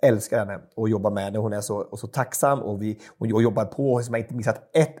 Alltså, jag älskar henne och jobbar med henne. Hon är så tacksam och hon jobbar på. Som har inte missat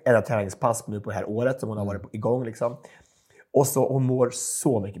ett enda träningspass nu på det här året som hon har varit igång. Liksom. Och så hon mår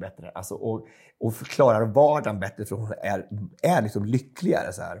så mycket bättre. Alltså, och förklarar vardagen bättre för hon är liksom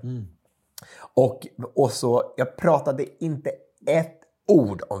lyckligare. Så här. Och så, jag pratade inte ett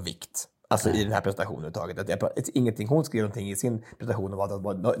ord om vikt. Alltså i den här presentationen överhuvudtaget. Ingenting. Hon skrev någonting i sin presentation och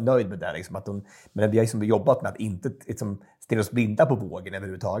var nöjd med det. Liksom, men vi har liksom jobbat med att inte liksom, stirra oss blinda på vågen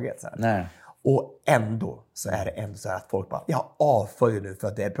överhuvudtaget. Så här. Nej. Och ändå så är det ändå så här att folk bara, jag avföljer nu för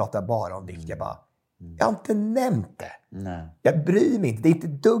att jag pratar bara om vikt. Jag har inte nämnt det. Nej. Jag bryr mig inte. Det är inte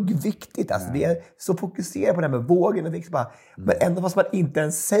dugg viktigt. Alltså, vi är så fokuserade på det här med vågen och vikt. Men ändå fast man inte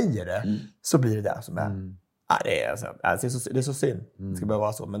ens säger det så blir det där som är... Det är så synd. Det ska behöva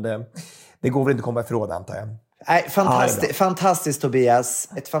vara så. Men det går väl inte att komma ifrån, antar jag. Nej, fantastiskt Tobias.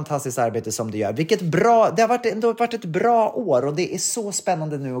 Ett fantastiskt arbete som du gör. Det har varit ett bra år. Och det är så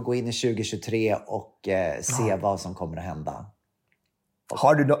spännande nu att gå in i 2023 och se vad som kommer att hända.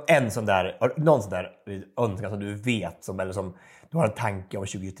 Har du någon sån där önskan som du vet eller som du har en tanke om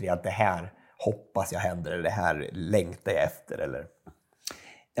 2023 att det här hoppas jag händer eller det här längtar jag efter eller?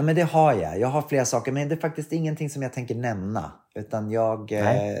 Ja, men det har jag. Jag har flera saker, men det är faktiskt ingenting som jag tänker nämna. Utan jag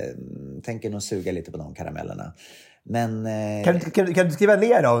tänker nog suga lite på de karamellerna. Men, kan du skriva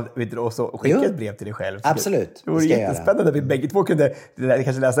ner dem och så skicka ett brev till dig själv? Absolut. Det vore jättespännande att vi bägge två kunde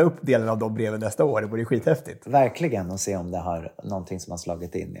kanske läsa upp delen av de breven nästa år. Det vore skithäftigt. Verkligen, och se om det har någonting som har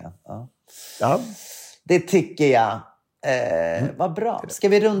slagit in. Ja. Det tycker jag. Vad bra. Ska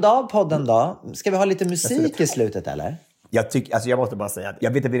vi runda av podden då? Ska vi ha lite musik i slutet eller? Jag måste bara säga att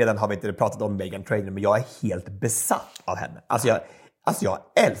jag vet att vi redan har pratat om Meghan Trainor, men jag är helt besatt av henne. Jag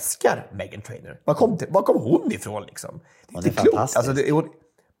älskar Meghan Trainor. Var kom hon ifrån liksom? Det är inte klokt.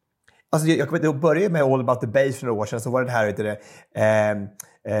 Jag kommer inte att börja med All About the Bass för några år sedan, så var det här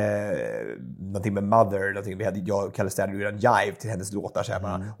någonting med Mother, jag och Kalle Stanley gjorde en jive till hennes låtar så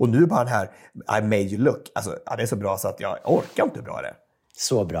här, och nu bara den här I Made You Look. Alltså, det är så bra så att jag orkar inte hur bra det är.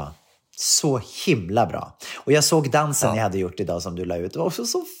 Så bra. Så himla bra. Och jag såg dansen jag hade gjort idag som du la ut. Det var också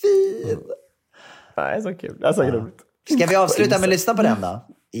så fin. Det är så kul. Det är så roligt. Ska vi avsluta med att lyssna på den då?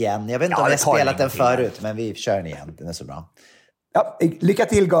 Igen. Jag vet inte om jag har spelat den förut, men vi kör den igen. Den är så bra. Ja, lycka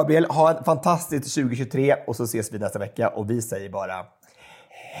till Gabriel. Ha en fantastisk 2023 och så ses vi nästa vecka. Och vi säger bara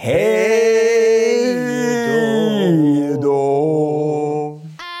hej då.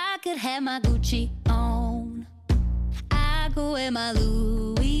 I could have my Gucci on. I go wear my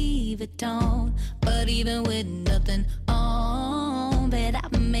Louis Vuitton. But even with nothing on, bet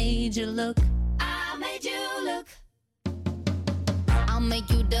I made you look. I made you look. I'll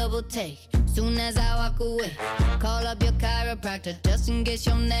make you double take. Soon as I walk away, call up your chiropractor just in case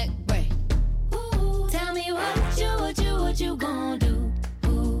your neck break. Ooh, tell me what you gonna do?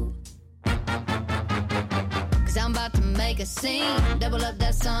 Ooh. Cause I'm about to make a scene, double up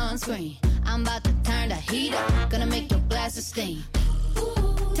that sunscreen. I'm about to turn the heat up, gonna make your glasses steam.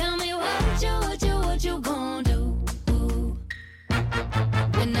 Ooh, tell me what you gonna do? Ooh.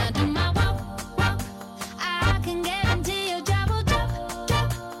 When I do my walk, I can guarantee your job will drop.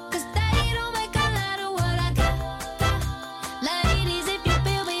 Cause they don't make a lot of what I got. Ladies, if you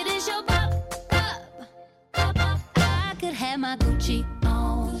feel me, this your pop. I could have my Gucci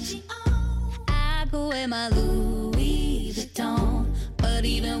on, I could wear my Louis Vuitton, but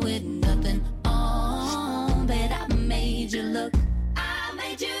even with nothing on, bet I made you look.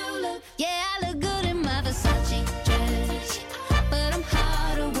 Yeah, I look good in my Versace dress, but I'm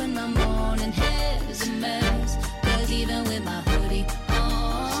hotter when my morning hair's a mess. Cause even with my hoodie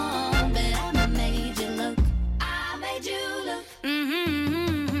on, bet I made you look.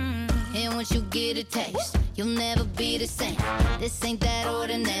 And once you get a taste, you'll never be the same. This ain't that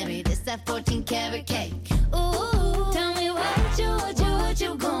ordinary, this that 14 karat cake. Ooh, tell me what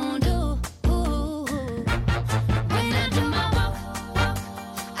you gonna do? Ooh, when I do my walk,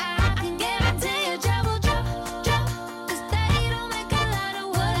 I can guarantee your job will drop. Cause they don't make a lot of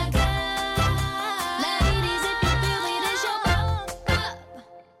what I got. Ladies, if you feel me, this your pop.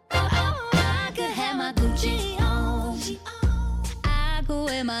 I could have my Gucci on, I could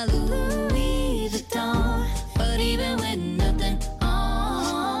wear my Louis Vuitton, but even with nothing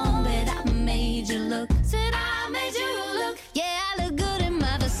on, bet I made you look. Said I made you look. Yeah, I look good in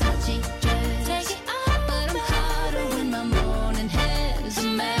my Versace dress. Take it off, but I'm hotter when my morning hair's a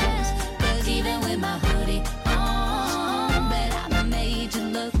mess. Cause even with my hoodie on, bet I made you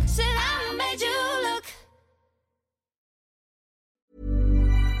look. Said I made you look.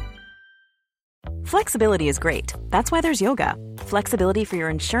 Flexibility is great. That's why there's yoga. Flexibility for your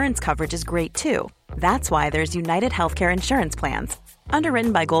insurance coverage is great too. That's why there's United Healthcare Insurance Plans.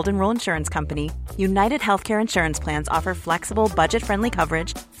 Underwritten by Golden Rule Insurance Company, United Healthcare Insurance Plans offer flexible, budget-friendly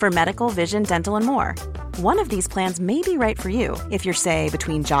coverage for medical, vision, dental, and more. One of these plans may be right for you if you're, say,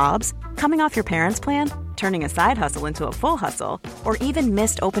 between jobs, coming off your parents' plan, turning a side hustle into a full hustle, or even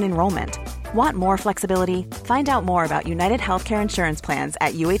missed open enrollment. Want more flexibility? Find out more about United Healthcare Insurance Plans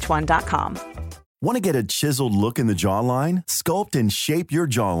at uh1.com. Want to get a chiseled look in the jawline? Sculpt and shape your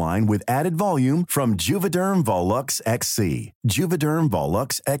jawline with added volume from Juvederm Volux XC. Juvederm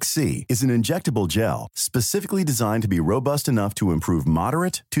Volux XC is an injectable gel specifically designed to be robust enough to improve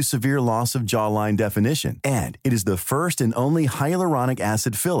moderate to severe loss of jawline definition. And it is the first and only hyaluronic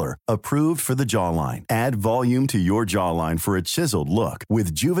acid filler approved for the jawline. Add volume to your jawline for a chiseled look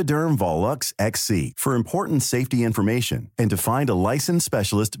with Juvederm Volux XC. For important safety information and to find a licensed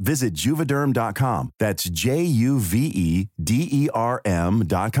specialist, visit Juvederm.com. That's Juvederm.com.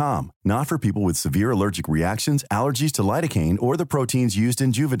 Not for people with severe allergic reactions, allergies to lidocaine, or the proteins used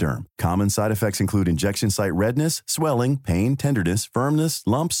in Juvederm. Common side effects include injection site redness, swelling, pain, tenderness, firmness,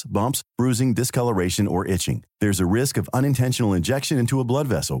 lumps, bumps, bruising, discoloration, or itching. There's a risk of unintentional injection into a blood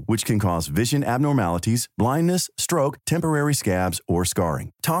vessel, which can cause vision abnormalities, blindness, stroke, temporary scabs, or scarring.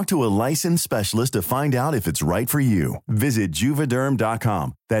 Talk to a licensed specialist to find out if it's right for you. Visit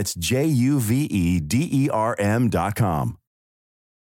Juvederm.com. That's Juvederm.com.